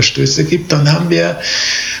irgendwelche Verstöße gibt, dann haben wir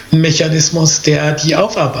einen Mechanismus, der die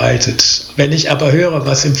aufarbeitet. Wenn ich aber höre,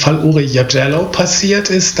 was im Fall Uri Jagello passiert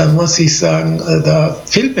ist, dann muss ich sagen, da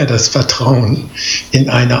fehlt mir das Vertrauen in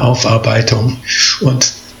eine Aufarbeitung.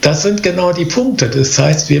 Und das sind genau die Punkte. Das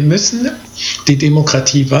heißt, wir müssen die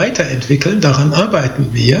Demokratie weiterentwickeln. Daran arbeiten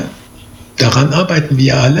wir. Daran arbeiten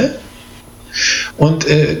wir alle. Und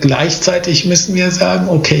gleichzeitig müssen wir sagen,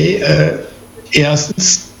 okay,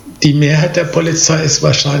 erstens, die Mehrheit der Polizei ist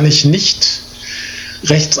wahrscheinlich nicht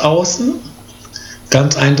rechtsaußen.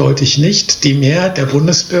 Ganz eindeutig nicht. Die Mehrheit der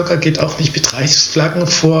Bundesbürger geht auch nicht mit Reichsflaggen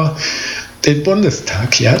vor den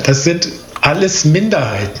Bundestag. Ja? Das sind alles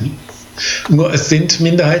Minderheiten. Nur es sind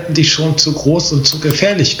Minderheiten, die schon zu groß und zu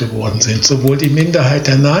gefährlich geworden sind. Sowohl die Minderheit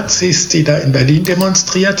der Nazis, die da in Berlin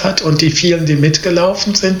demonstriert hat, und die vielen, die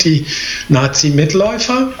mitgelaufen sind, die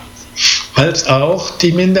Nazi-Mitläufer, als auch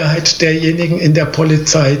die Minderheit derjenigen in der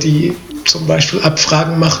Polizei, die zum Beispiel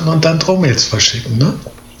Abfragen machen und dann Drohmails verschicken. Ne?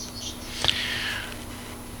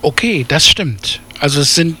 Okay, das stimmt. Also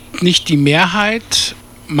es sind nicht die Mehrheit.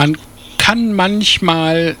 Man kann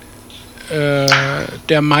manchmal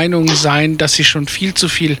der Meinung sein, dass sie schon viel zu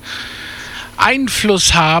viel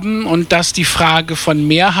Einfluss haben und dass die Frage von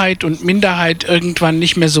Mehrheit und Minderheit irgendwann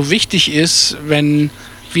nicht mehr so wichtig ist, wenn,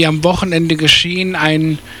 wie am Wochenende geschehen,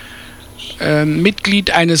 ein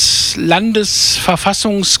Mitglied eines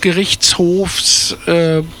Landesverfassungsgerichtshofs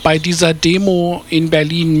bei dieser Demo in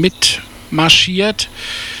Berlin mitmarschiert.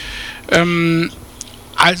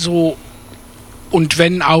 Und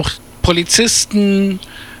wenn auch Polizisten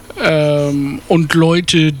und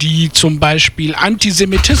Leute, die zum Beispiel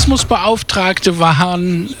Antisemitismusbeauftragte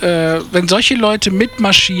waren, wenn solche Leute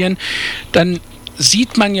mitmarschieren, dann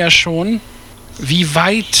sieht man ja schon, wie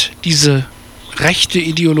weit diese rechte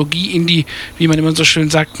Ideologie in die, wie man immer so schön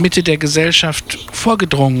sagt, Mitte der Gesellschaft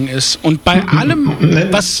vorgedrungen ist. Und bei allem,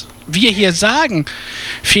 was wir hier sagen,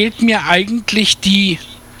 fehlt mir eigentlich die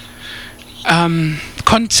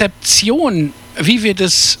Konzeption, wie wir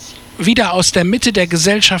das wieder aus der Mitte der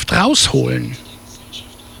Gesellschaft rausholen.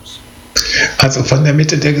 Also von der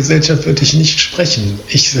Mitte der Gesellschaft würde ich nicht sprechen.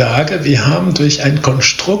 Ich sage, wir haben durch ein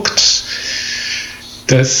Konstrukt,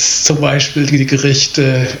 das zum Beispiel die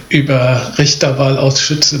Gerichte über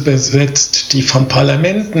Richterwahlausschüsse besetzt, die von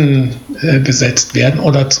Parlamenten besetzt werden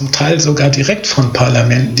oder zum Teil sogar direkt von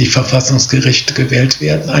Parlamenten, die Verfassungsgerichte gewählt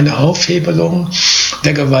werden, eine Aufhebelung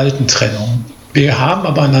der Gewaltentrennung. Wir haben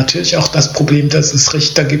aber natürlich auch das Problem, dass es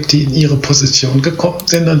Richter gibt, die in ihre Position gekommen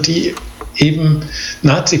sind und die eben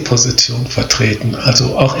Nazi-Position vertreten.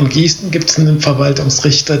 Also auch in Gießen gibt es einen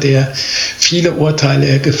Verwaltungsrichter, der viele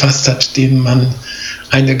Urteile gefasst hat, denen man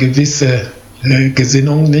eine gewisse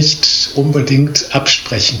Gesinnung nicht unbedingt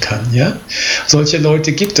absprechen kann. Ja? Solche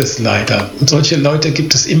Leute gibt es leider und solche Leute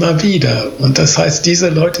gibt es immer wieder. Und das heißt, diese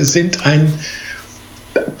Leute sind ein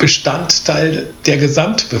Bestandteil der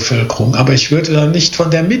Gesamtbevölkerung, aber ich würde dann nicht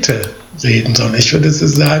von der Mitte reden, sondern ich würde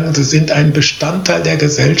sagen, sie sind ein Bestandteil der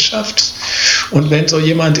Gesellschaft, und wenn so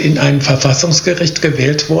jemand in ein Verfassungsgericht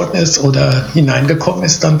gewählt worden ist oder hineingekommen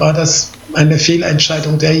ist, dann war das eine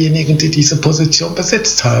Fehlentscheidung derjenigen, die diese Position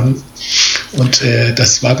besetzt haben. Und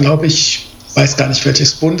das war, glaube ich, weiß gar nicht,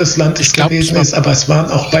 welches Bundesland es gewesen ist, aber es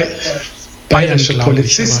waren auch bayerische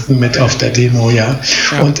Polizisten mit auf der Demo, ja.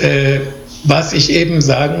 Und was ich eben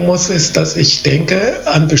sagen muss, ist, dass ich denke,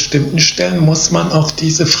 an bestimmten Stellen muss man auch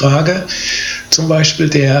diese Frage zum Beispiel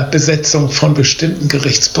der Besetzung von bestimmten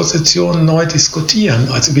Gerichtspositionen neu diskutieren.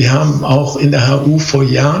 Also wir haben auch in der HU vor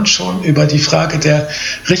Jahren schon über die Frage der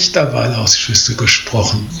Richterwahlausschüsse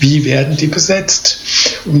gesprochen. Wie werden die besetzt?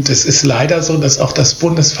 Und es ist leider so, dass auch das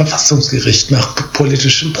Bundesverfassungsgericht nach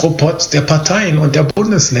politischem Proporz der Parteien und der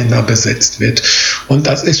Bundesländer besetzt wird. Und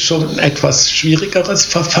das ist schon ein etwas schwierigeres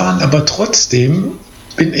Verfahren, aber trotzdem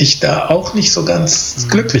bin ich da auch nicht so ganz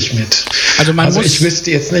glücklich mit. Also ich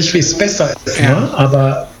wüsste jetzt nicht, wie es besser ist, ja. Ne?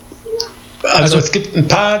 Aber also es gibt ein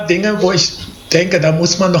paar Dinge, wo ich denke, da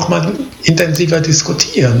muss man noch mal intensiver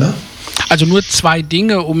diskutieren. Ne? Also nur 2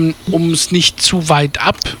 Dinge, um es nicht zu weit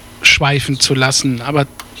abschweifen zu lassen. Aber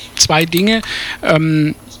 2 Dinge,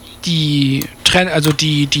 die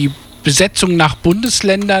Besetzung nach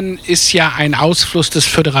Bundesländern ist ja ein Ausfluss des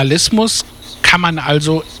Föderalismus, kann man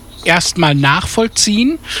also erstmal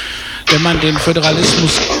nachvollziehen, wenn man den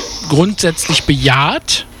Föderalismus grundsätzlich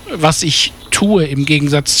bejaht, was ich tue im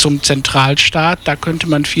Gegensatz zum Zentralstaat, da könnte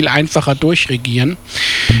man viel einfacher durchregieren.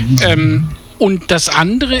 Und das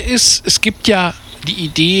andere ist, es gibt ja die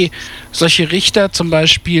Idee, solche Richter zum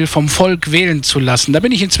Beispiel vom Volk wählen zu lassen. Da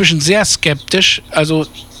bin ich inzwischen sehr skeptisch. Also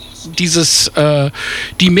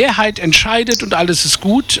die Mehrheit entscheidet und alles ist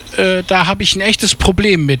gut, da habe ich ein echtes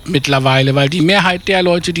Problem mit mittlerweile, weil die Mehrheit der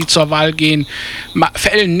Leute, die zur Wahl gehen,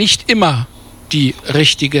 fällen nicht immer die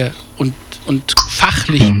richtige und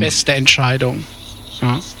fachlich beste Entscheidung.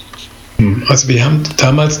 Ja. Also wir haben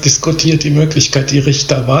damals diskutiert die Möglichkeit, die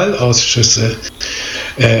Richterwahlausschüsse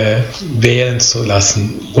wählen zu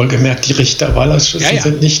lassen. Wohlgemerkt, die Richterwahlausschüsse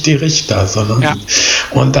sind nicht die Richter, sondern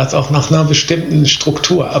und das auch nach einer bestimmten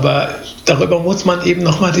Struktur. Aber darüber muss man eben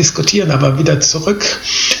nochmal diskutieren. Aber wieder zurück.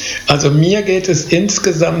 Also mir geht es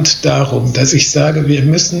insgesamt darum, dass ich sage, wir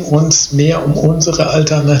müssen uns mehr um unsere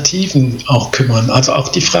Alternativen auch kümmern. Also auch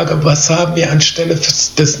die Frage, was haben wir anstelle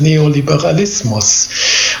des Neoliberalismus?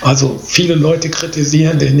 Also viele Leute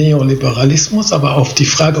kritisieren den Neoliberalismus, aber auf die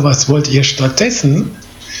Frage, was wollt ihr stattdessen,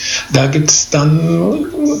 da gibt es dann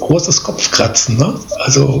großes Kopfkratzen. Ne?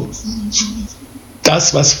 Also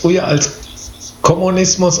das, was früher als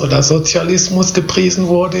Kommunismus oder Sozialismus gepriesen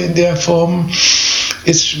wurde in der Form,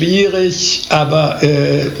 ist schwierig, aber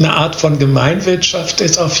eine Art von Gemeinwirtschaft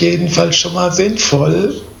ist auf jeden Fall schon mal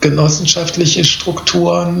sinnvoll. Genossenschaftliche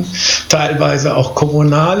Strukturen, teilweise auch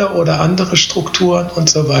kommunale oder andere Strukturen und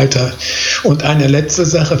so weiter. Und eine letzte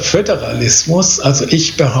Sache, Föderalismus. Also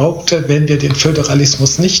ich behaupte, wenn wir den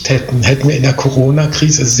Föderalismus nicht hätten, hätten wir in der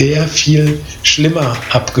Corona-Krise sehr viel schlimmer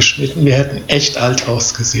abgeschnitten. Wir hätten echt alt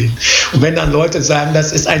ausgesehen. Und wenn dann Leute sagen,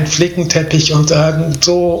 das ist ein Flickenteppich und sagen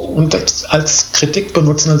so und das als Kritik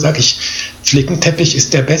benutzen, dann sage ich, Flickenteppich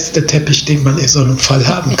ist der beste Teppich, den man in so einem Fall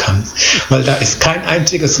haben kann. Weil da ist kein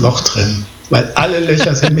einziges Loch drin. Weil alle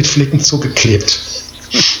Löcher sind mit Flicken zugeklebt.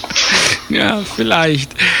 Ja,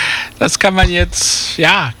 vielleicht. Das kann man jetzt,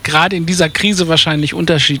 gerade in dieser Krise wahrscheinlich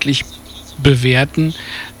unterschiedlich bewerten.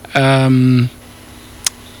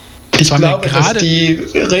 Ich glaube, dass die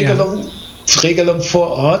Regelung vor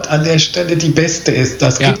Ort an der Stelle die beste ist.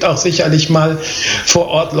 Das gibt auch sicherlich mal vor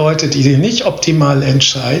Ort Leute, die nicht optimal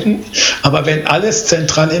entscheiden. Aber wenn alles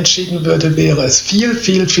zentral entschieden würde, wäre es viel,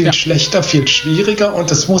 viel, viel schlechter, viel schwieriger.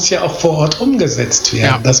 Und es muss ja auch vor Ort umgesetzt werden.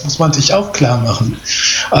 Ja. Das muss man sich auch klar machen.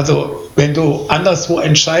 Also wenn du anderswo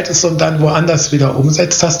entscheidest und dann woanders wieder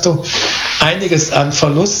umsetzt, hast du einiges an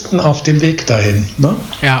Verlusten auf dem Weg dahin. Ne?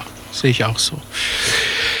 Ja, sehe ich auch so.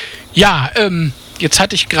 Ja, jetzt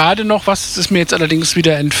hatte ich gerade noch was, das ist mir jetzt allerdings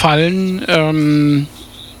wieder entfallen.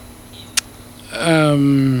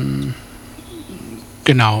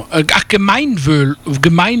 Genau.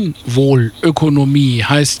 Gemeinwohlökonomie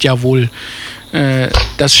heißt ja wohl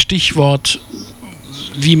das Stichwort,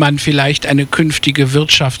 wie man vielleicht eine künftige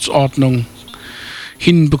Wirtschaftsordnung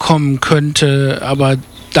hinbekommen könnte. Aber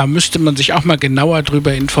da müsste man sich auch mal genauer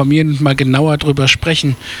drüber informieren und mal genauer drüber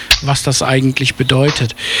sprechen, was das eigentlich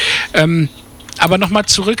bedeutet. Aber nochmal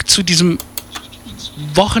zurück zu diesem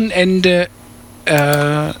Wochenende.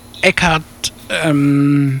 Eckhard,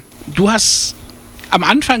 du hast am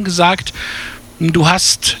Anfang gesagt, du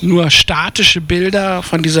hast nur statische Bilder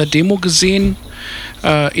von dieser Demo gesehen,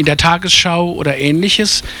 in der Tagesschau oder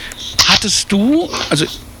ähnliches. Hattest du, also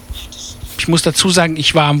ich muss dazu sagen,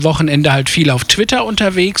 ich war am Wochenende halt viel auf Twitter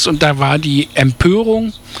unterwegs und da war die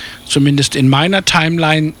Empörung, zumindest in meiner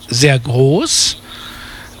Timeline, sehr groß.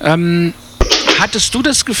 Hattest du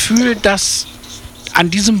das Gefühl, dass an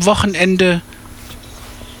diesem Wochenende,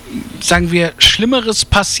 sagen wir, Schlimmeres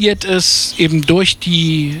passiert ist, eben durch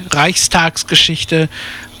die Reichstagsgeschichte,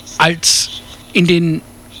 als in den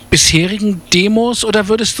bisherigen Demos? Oder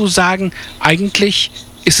würdest du sagen, eigentlich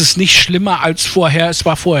ist es nicht schlimmer als vorher, es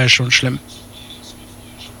war vorher schon schlimm?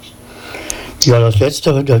 Ja, das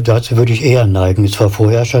Letztere, dazu würde ich eher neigen. Es war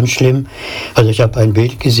vorher schon schlimm. Also ich habe ein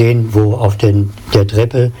Bild gesehen, wo auf der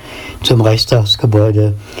Treppe zum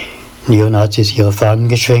Reichstagsgebäude Neonazis ihre Fahnen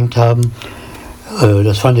geschwenkt haben.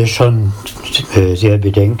 Das fand ich schon sehr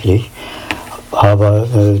bedenklich. Aber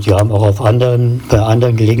die haben auch bei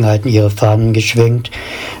anderen Gelegenheiten ihre Fahnen geschwenkt.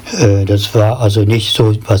 Das war also nicht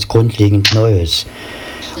so was grundlegend Neues.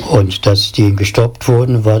 Und dass die gestoppt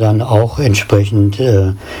wurden, war dann auch entsprechend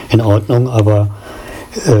in Ordnung, aber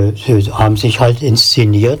sie haben sich halt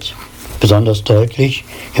inszeniert, besonders deutlich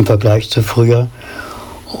im Vergleich zu früher,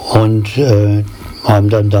 und haben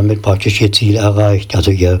dann damit praktisch ihr Ziel erreicht,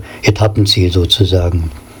 also ihr Etappenziel sozusagen.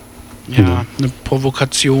 Ja, eine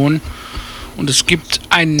Provokation. Und es gibt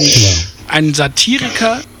einen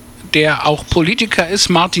Satiriker, der auch Politiker ist,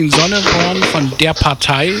 Martin Sonneborn von der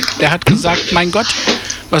Partei, der hat gesagt, mein Gott,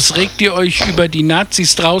 was regt ihr euch über die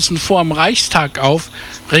Nazis draußen vor dem Reichstag auf?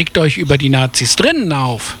 Regt euch über die Nazis drinnen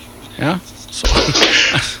auf. Ja, so.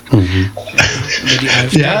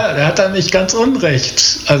 Ja, da hat er nicht ganz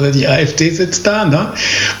unrecht. Also die AfD sitzt da, ne?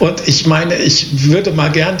 Und ich meine, ich würde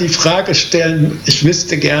mal gern die Frage stellen, ich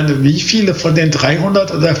wüsste gerne, wie viele von den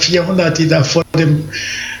 300 oder 400, die da vor dem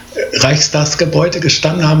Reichstagsgebäude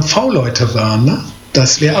gestanden haben, V-Leute waren, ne?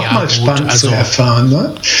 Das wäre auch mal spannend zu erfahren.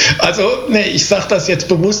 Ne? Also, ich sage das jetzt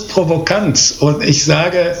bewusst provokant und ich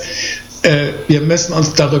sage, wir müssen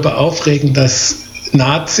uns darüber aufregen, dass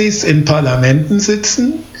Nazis in Parlamenten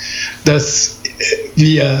sitzen, dass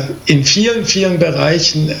wir in vielen, vielen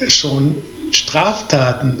Bereichen schon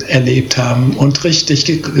Straftaten erlebt haben und richtig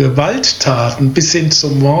Gewalttaten bis hin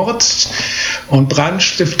zum Mord und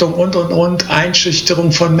Brandstiftung und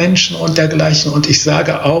Einschüchterung von Menschen und dergleichen. Und ich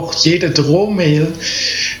sage auch, jede Drohmail,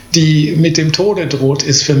 die mit dem Tode droht,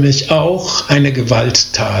 ist für mich auch eine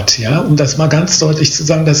Gewalttat. Ja? Um das mal ganz deutlich zu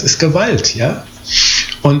sagen, das ist Gewalt. Ja?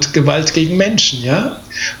 Und Gewalt gegen Menschen. Ja?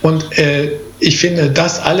 Und ich finde,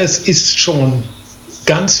 das alles ist schon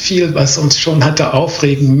ganz viel, was uns schon hatte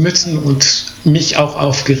aufregen müssen und mich auch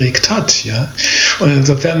aufgeregt hat. Ja? Und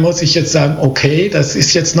insofern muss ich jetzt sagen, okay, das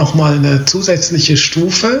ist jetzt nochmal eine zusätzliche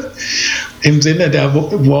Stufe im Sinne der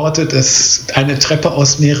Worte, dass eine Treppe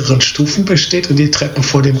aus mehreren Stufen besteht und die Treppe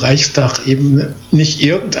vor dem Reichstag eben nicht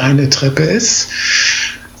irgendeine Treppe ist.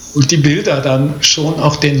 Und die Bilder dann schon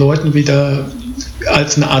auch den Leuten wieder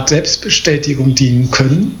als eine Art Selbstbestätigung dienen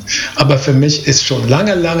können. Aber für mich ist schon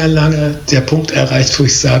lange der Punkt erreicht, wo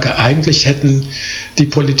ich sage, eigentlich hätten die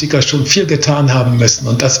Politiker schon viel getan haben müssen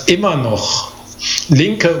und dass immer noch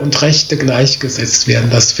Linke und Rechte gleichgesetzt werden.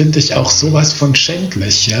 Das finde ich auch sowas von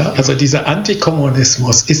schändlich. Ja? Also dieser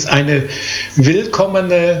Antikommunismus ist eine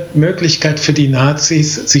willkommene Möglichkeit für die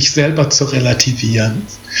Nazis, sich selber zu relativieren.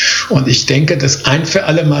 Und ich denke, dass ein für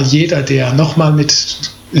alle Mal jeder, der nochmal mit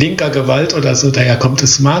linker Gewalt oder so daherkommt,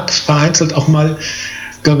 es mag vereinzelt auch mal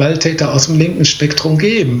Gewalttäter aus dem linken Spektrum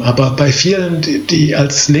geben, aber bei vielen, die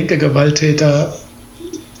als linke Gewalttäter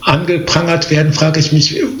angeprangert werden, frage ich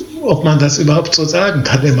mich, ob man das überhaupt so sagen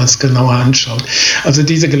kann, wenn man es genauer anschaut. Also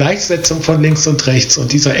diese Gleichsetzung von links und rechts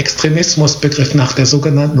und dieser Extremismusbegriff nach der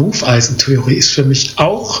sogenannten Hufeisentheorie ist für mich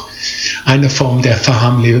auch eine Form der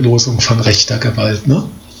Verharmlosung von rechter Gewalt. Ne?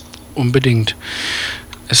 Unbedingt.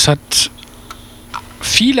 Es hat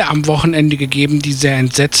viele am Wochenende gegeben, die sehr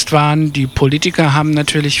entsetzt waren. Die Politiker haben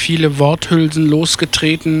natürlich viele Worthülsen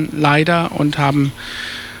losgetreten, leider, und haben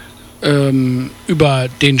über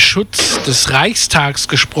den Schutz des Reichstags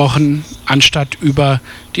gesprochen, anstatt über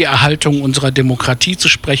die Erhaltung unserer Demokratie zu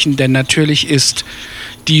sprechen. Denn natürlich ist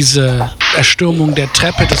diese Erstürmung der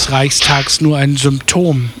Treppe des Reichstags nur ein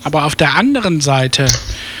Symptom. Aber auf der anderen Seite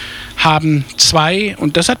haben zwei,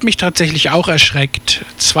 und das hat mich tatsächlich auch erschreckt,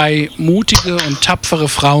 zwei mutige und tapfere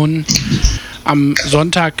Frauen am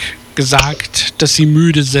Sonntag gesagt, dass sie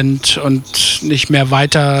müde sind und nicht mehr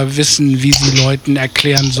weiter wissen, wie sie Leuten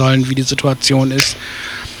erklären sollen, wie die Situation ist.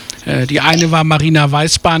 Die eine war Marina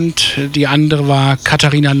Weißband, die andere war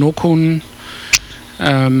Katharina Nokun.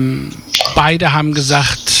 Beide haben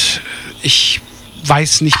gesagt, ich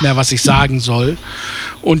weiß nicht mehr, was ich sagen soll.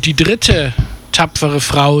 Und die dritte tapfere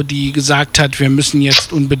Frau, die gesagt hat, wir müssen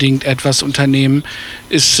jetzt unbedingt etwas unternehmen,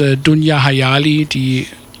 ist Dunja Hayali, die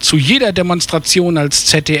zu jeder Demonstration als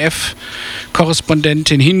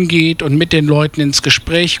ZDF-Korrespondentin hingeht und mit den Leuten ins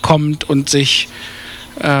Gespräch kommt und sich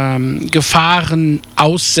Gefahren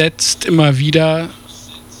aussetzt, immer wieder.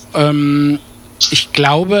 Ich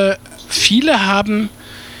glaube, viele haben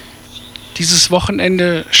dieses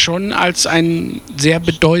Wochenende schon als einen sehr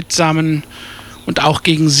bedeutsamen und auch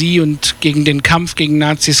gegen sie und gegen den Kampf gegen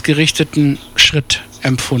Nazis gerichteten Schritt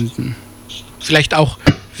empfunden. Vielleicht auch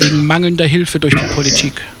wegen mangelnder Hilfe durch die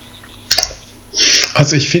Politik.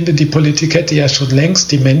 Also ich finde, die Politik hätte ja schon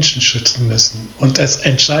längst die Menschen schützen müssen. Und das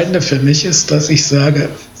Entscheidende für mich ist, dass ich sage,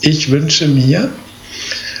 ich wünsche mir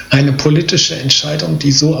eine politische Entscheidung,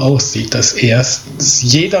 die so aussieht, dass erstens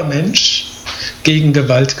jeder Mensch gegen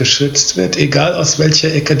Gewalt geschützt wird, egal aus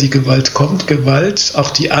welcher Ecke die Gewalt kommt. Gewalt, auch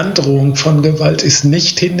die Androhung von Gewalt ist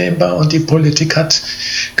nicht hinnehmbar und die Politik hat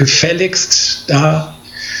gefälligst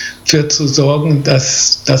dafür zu sorgen,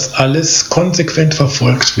 dass das alles konsequent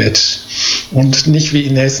verfolgt wird. Und nicht wie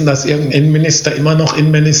in Hessen, dass irgendein Innenminister immer noch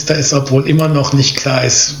Innenminister ist, obwohl immer noch nicht klar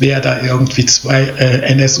ist, wer da irgendwie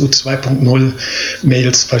NSU 2.0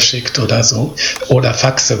 Mails verschickt oder so. Oder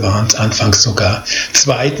Faxe waren es anfangs sogar.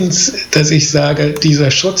 Zweitens, dass ich sage,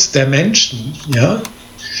 dieser Schutz der Menschen, ja,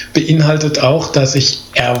 beinhaltet auch, dass ich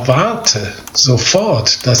erwarte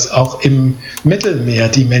sofort, dass auch im Mittelmeer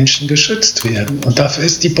die Menschen geschützt werden. Und dafür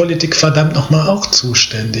ist die Politik verdammt nochmal auch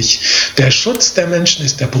zuständig. Der Schutz der Menschen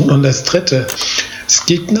ist der Punkt. Und das Dritte, es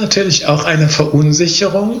gibt natürlich auch eine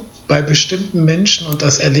Verunsicherung bei bestimmten Menschen und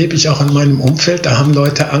das erlebe ich auch in meinem Umfeld. Da haben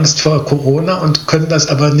Leute Angst vor Corona und können das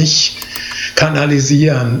aber nicht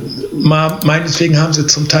kanalisieren. Meinetwegen haben sie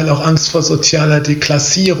zum Teil auch Angst vor sozialer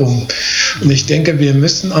Deklassierung. Und ich denke, wir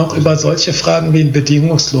müssen auch über solche Fragen wie ein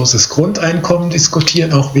bedingungsloses Grundeinkommen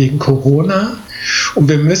diskutieren, auch wegen Corona. Und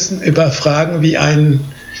wir müssen über Fragen wie einen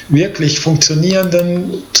wirklich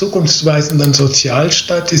funktionierenden, zukunftsweisenden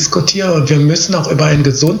Sozialstaat diskutieren. Und wir müssen auch über ein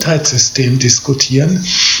Gesundheitssystem diskutieren,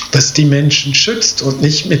 das die Menschen schützt und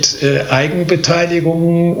nicht mit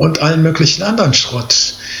Eigenbeteiligung und allen möglichen anderen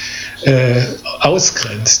Schrott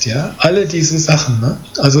ausgrenzt, ja, alle diese Sachen. Ne?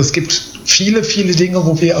 Also es gibt viele, viele Dinge,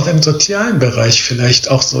 wo wir auch im sozialen Bereich vielleicht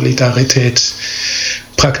auch Solidarität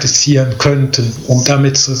praktizieren könnten, um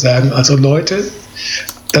damit zu sagen, also Leute,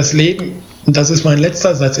 das Leben, und das ist mein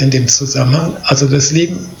letzter Satz in dem Zusammenhang, also das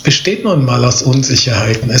Leben besteht nun mal aus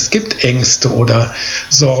Unsicherheiten. Es gibt Ängste oder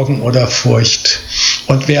Sorgen oder Furcht.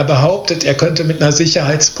 Und wer behauptet, er könnte mit einer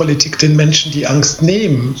Sicherheitspolitik den Menschen die Angst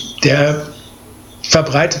nehmen, der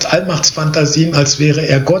verbreitet Allmachtsfantasien, als wäre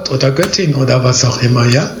er Gott oder Göttin oder was auch immer,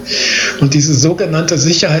 ja. Und diese sogenannte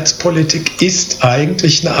Sicherheitspolitik ist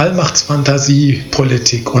eigentlich eine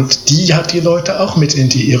Allmachtsfantasiepolitik und die hat die Leute auch mit in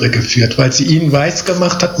die Irre geführt, weil sie ihnen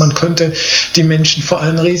weisgemacht hat, man könnte die Menschen vor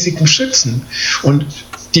allen Risiken schützen. Und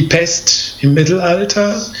die Pest im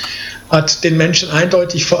Mittelalter hat den Menschen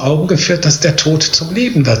eindeutig vor Augen geführt, dass der Tod zum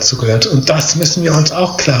Leben dazu gehört. Und das müssen wir uns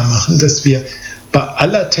auch klar machen, dass wir bei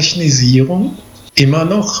aller Technisierung immer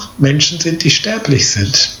noch Menschen sind, die sterblich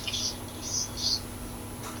sind.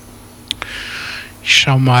 Ich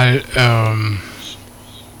schau mal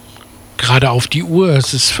gerade auf die Uhr.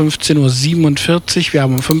 Es ist 15:47 Uhr. Wir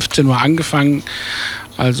haben um 15 Uhr angefangen.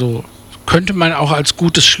 Also könnte man auch als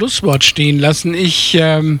gutes Schlusswort stehen lassen. Ich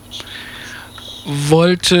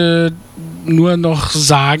wollte nur noch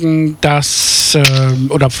sagen, dass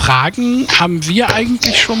oder fragen, haben wir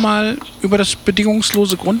eigentlich schon mal über das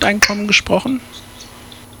bedingungslose Grundeinkommen gesprochen?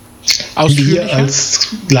 Wir als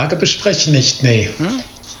Lagebesprechen nicht, nee.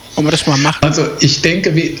 Wollen wir das mal machen? Also ich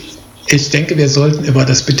denke, wir sollten über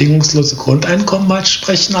das bedingungslose Grundeinkommen mal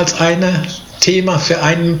sprechen als ein Thema für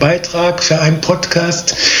einen Beitrag, für einen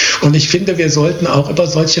Podcast. Und ich finde, wir sollten auch über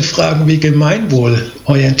solche Fragen wie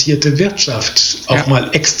gemeinwohlorientierte Wirtschaft auch mal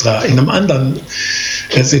extra in einem anderen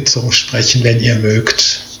Sitzung sprechen, wenn ihr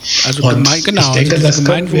mögt. Also ich denke, das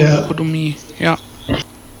Gemeinwohlökonomie, ja.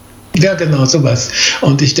 Ja, genau, sowas.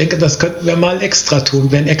 Und ich denke, das könnten wir mal extra tun,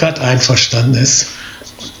 wenn Eckart einverstanden ist.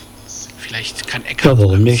 Vielleicht kann Eckart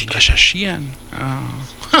warum nicht? recherchieren. Ja.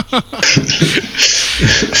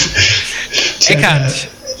 Eckart,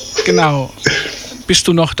 genau. Bist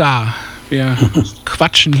du noch da? Wir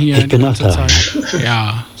quatschen hier ich bin noch da. Zeit.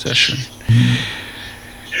 Ja, sehr schön.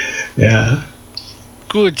 Ja.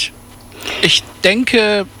 Gut. Ich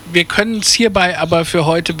denke, wir können es hierbei aber für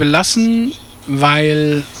heute belassen,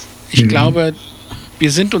 weil ich glaube,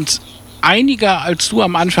 wir sind uns einiger, als du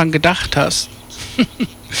am Anfang gedacht hast.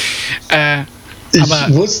 Ich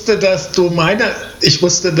wusste, dass du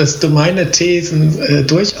meine Thesen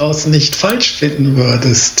durchaus nicht falsch finden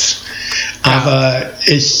würdest. Aber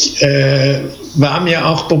ich war mir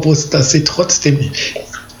auch bewusst, dass sie trotzdem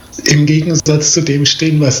im Gegensatz zu dem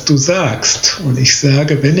stehen, was du sagst. Und ich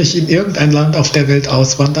sage, wenn ich in irgendein Land auf der Welt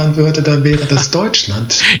auswandern würde, dann wäre das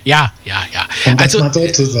Deutschland. Ja. Um das mal so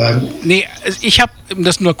zu sagen. Nee, ich habe, um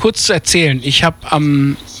das nur kurz zu erzählen, wir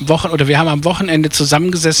haben am Wochenende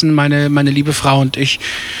zusammengesessen, meine liebe Frau und ich,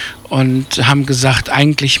 und haben gesagt,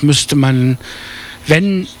 eigentlich müsste man,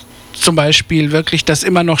 wenn zum Beispiel wirklich das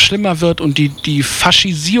immer noch schlimmer wird und die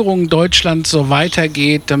Faschisierung Deutschlands so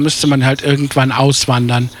weitergeht, dann müsste man halt irgendwann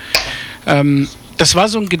auswandern. Das war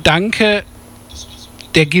so ein Gedanke,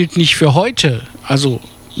 der gilt nicht für heute. Also,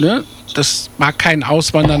 ne, das mag kein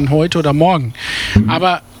Auswandern heute oder morgen.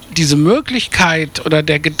 Aber diese Möglichkeit oder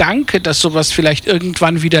der Gedanke, dass sowas vielleicht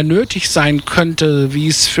irgendwann wieder nötig sein könnte, wie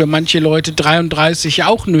es für manche Leute 33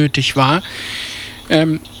 auch nötig war,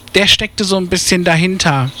 der steckte so ein bisschen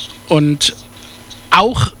dahinter. Und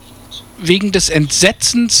auch wegen des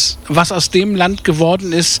Entsetzens, was aus dem Land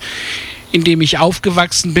geworden ist, in dem ich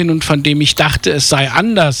aufgewachsen bin und von dem ich dachte, es sei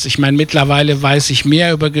anders. Ich meine, mittlerweile weiß ich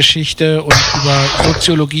mehr über Geschichte und über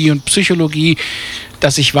Soziologie und Psychologie,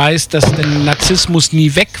 dass ich weiß, dass der Narzissmus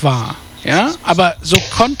nie weg war. Ja? Aber so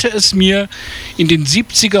konnte es mir in den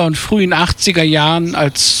 70er und frühen 80er Jahren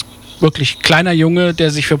als wirklich kleiner Junge,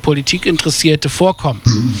 der sich für Politik interessierte, vorkommen.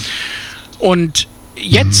 Und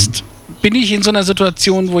jetzt bin ich in so einer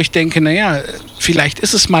Situation, wo ich denke, naja, vielleicht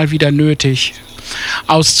ist es mal wieder nötig,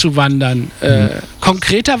 auszuwandern.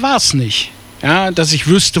 Konkreter war es nicht, ja, dass ich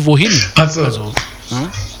wüsste, wohin.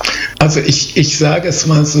 Also ich sage es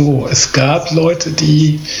mal so, es gab Leute,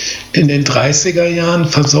 die in den 30er Jahren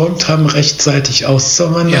versäumt haben, rechtzeitig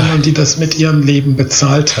auszuwandern und die das mit ihrem Leben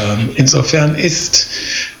bezahlt haben. Insofern ist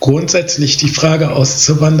grundsätzlich die Frage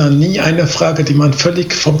auszuwandern nie eine Frage, die man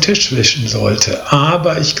völlig vom Tisch wischen sollte.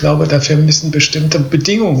 Aber ich glaube, dafür müssen bestimmte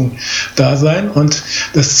Bedingungen da sein. Und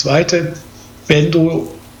das Zweite, wenn du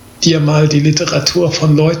dir mal die Literatur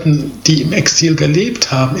von Leuten, die im Exil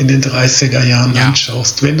gelebt haben in den 30er Jahren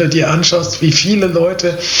anschaust, wenn du dir anschaust, wie viele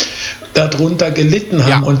Leute darunter gelitten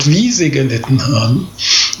haben und wie sie gelitten haben,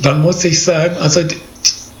 dann muss ich sagen, also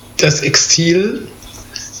das Exil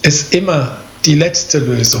ist immer die letzte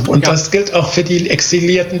Lösung. Und das gilt auch für die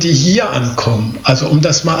Exilierten, die hier ankommen. Also um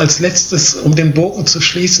das mal als letztes, um den Bogen zu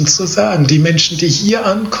schließen, zu sagen, die Menschen, die hier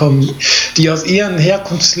ankommen, die aus ihren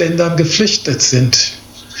Herkunftsländern geflüchtet sind,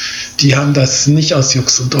 die haben das nicht aus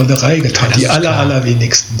Jux und Dollerei getan, die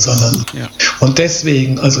allerwenigsten, sondern und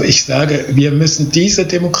deswegen, also ich sage, wir müssen diese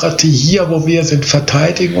Demokratie hier, wo wir sind,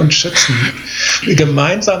 verteidigen und schützen.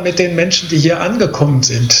 Gemeinsam mit den Menschen, die hier angekommen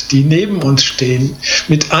sind, die neben uns stehen,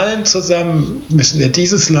 mit allen zusammen müssen wir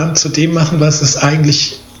dieses Land zu dem machen, was es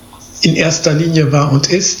eigentlich in erster Linie war und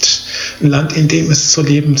ist. Ein Land, in dem es zu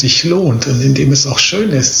leben sich lohnt und in dem es auch schön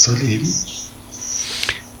ist zu leben.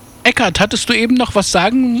 Eckhard, hattest du eben noch was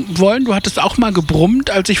sagen wollen? Du hattest auch mal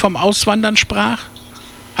gebrummt, als ich vom Auswandern sprach.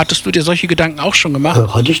 Hattest du dir solche Gedanken auch schon gemacht?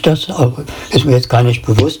 Hatte ich das, aber ist mir jetzt gar nicht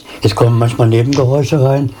bewusst. Es kommen manchmal Nebengeräusche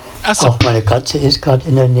rein. Ach so. Auch meine Katze ist gerade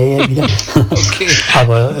in der Nähe wieder. Okay.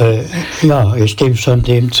 Aber ich stimme schon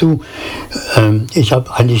dem zu. Ich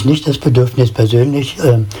habe eigentlich nicht das Bedürfnis, persönlich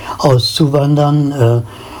auszuwandern.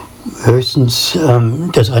 Höchstens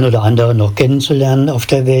das ein oder andere noch kennenzulernen auf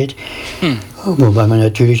der Welt. Wobei man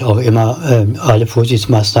natürlich auch immer alle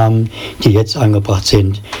Vorsichtsmaßnahmen, die jetzt angebracht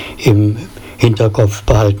sind, im Hinterkopf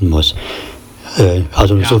behalten muss.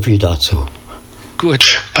 So viel dazu.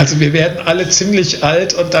 Gut. Also wir werden alle ziemlich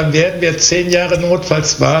alt und dann werden wir 10 Jahre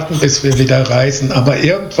notfalls warten, bis wir wieder reisen. Aber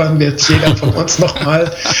irgendwann wird jeder von uns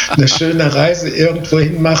nochmal eine schöne Reise irgendwo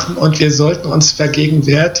hin machen und wir sollten uns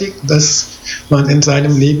vergegenwärtigen, dass man in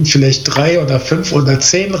seinem Leben vielleicht 3 oder 5 oder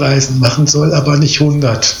 10 Reisen machen soll, aber nicht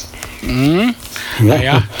 100.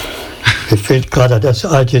 Ja. Mir fällt gerade das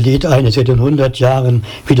alte Lied ein, es wird in 100 Jahren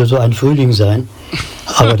wieder so ein Frühling sein.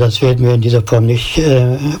 Aber das werden wir in dieser Form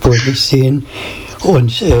wohl nicht sehen.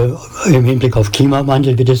 Und im Hinblick auf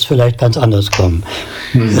Klimawandel wird es vielleicht ganz anders kommen.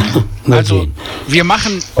 Also wir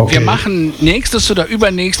machen nächstes oder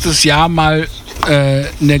übernächstes Jahr mal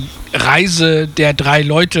eine Reise der 3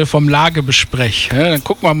 Leute vom Lagebesprech. Ja, dann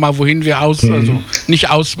gucken wir mal, wohin wir also nicht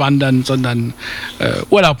auswandern, sondern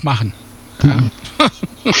Urlaub machen. Ja.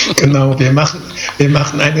 Genau, wir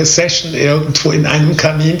machen eine Session irgendwo in einem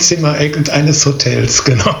Kaminzimmer irgendeines Hotels,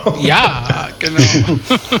 genau. Ja, genau.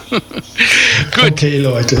 Gut. Okay,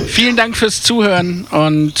 Leute. Vielen Dank fürs Zuhören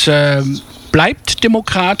und bleibt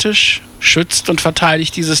demokratisch, schützt und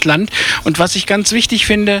verteidigt dieses Land. Und was ich ganz wichtig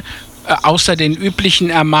finde, außer den üblichen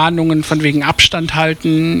Ermahnungen von wegen Abstand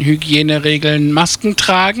halten, Hygieneregeln, Masken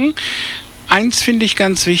tragen, eins finde ich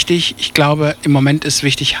ganz wichtig, ich glaube, im Moment ist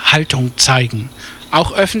wichtig, Haltung zeigen.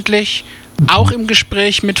 Auch öffentlich, auch im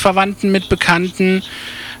Gespräch mit Verwandten, mit Bekannten,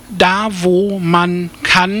 da wo man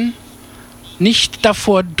kann, nicht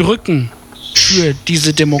davor drücken, für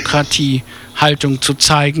diese Demokratie Haltung zu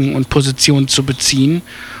zeigen und Position zu beziehen,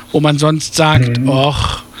 wo man sonst sagt,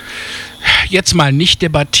 jetzt mal nicht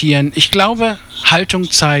debattieren. Ich glaube, Haltung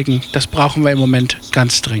zeigen, das brauchen wir im Moment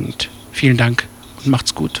ganz dringend. Vielen Dank und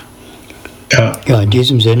macht's gut. Ja, in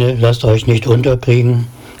diesem Sinne, lasst euch nicht unterkriegen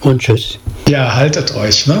und tschüss. Ja, haltet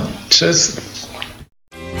euch, ne? Tschüss.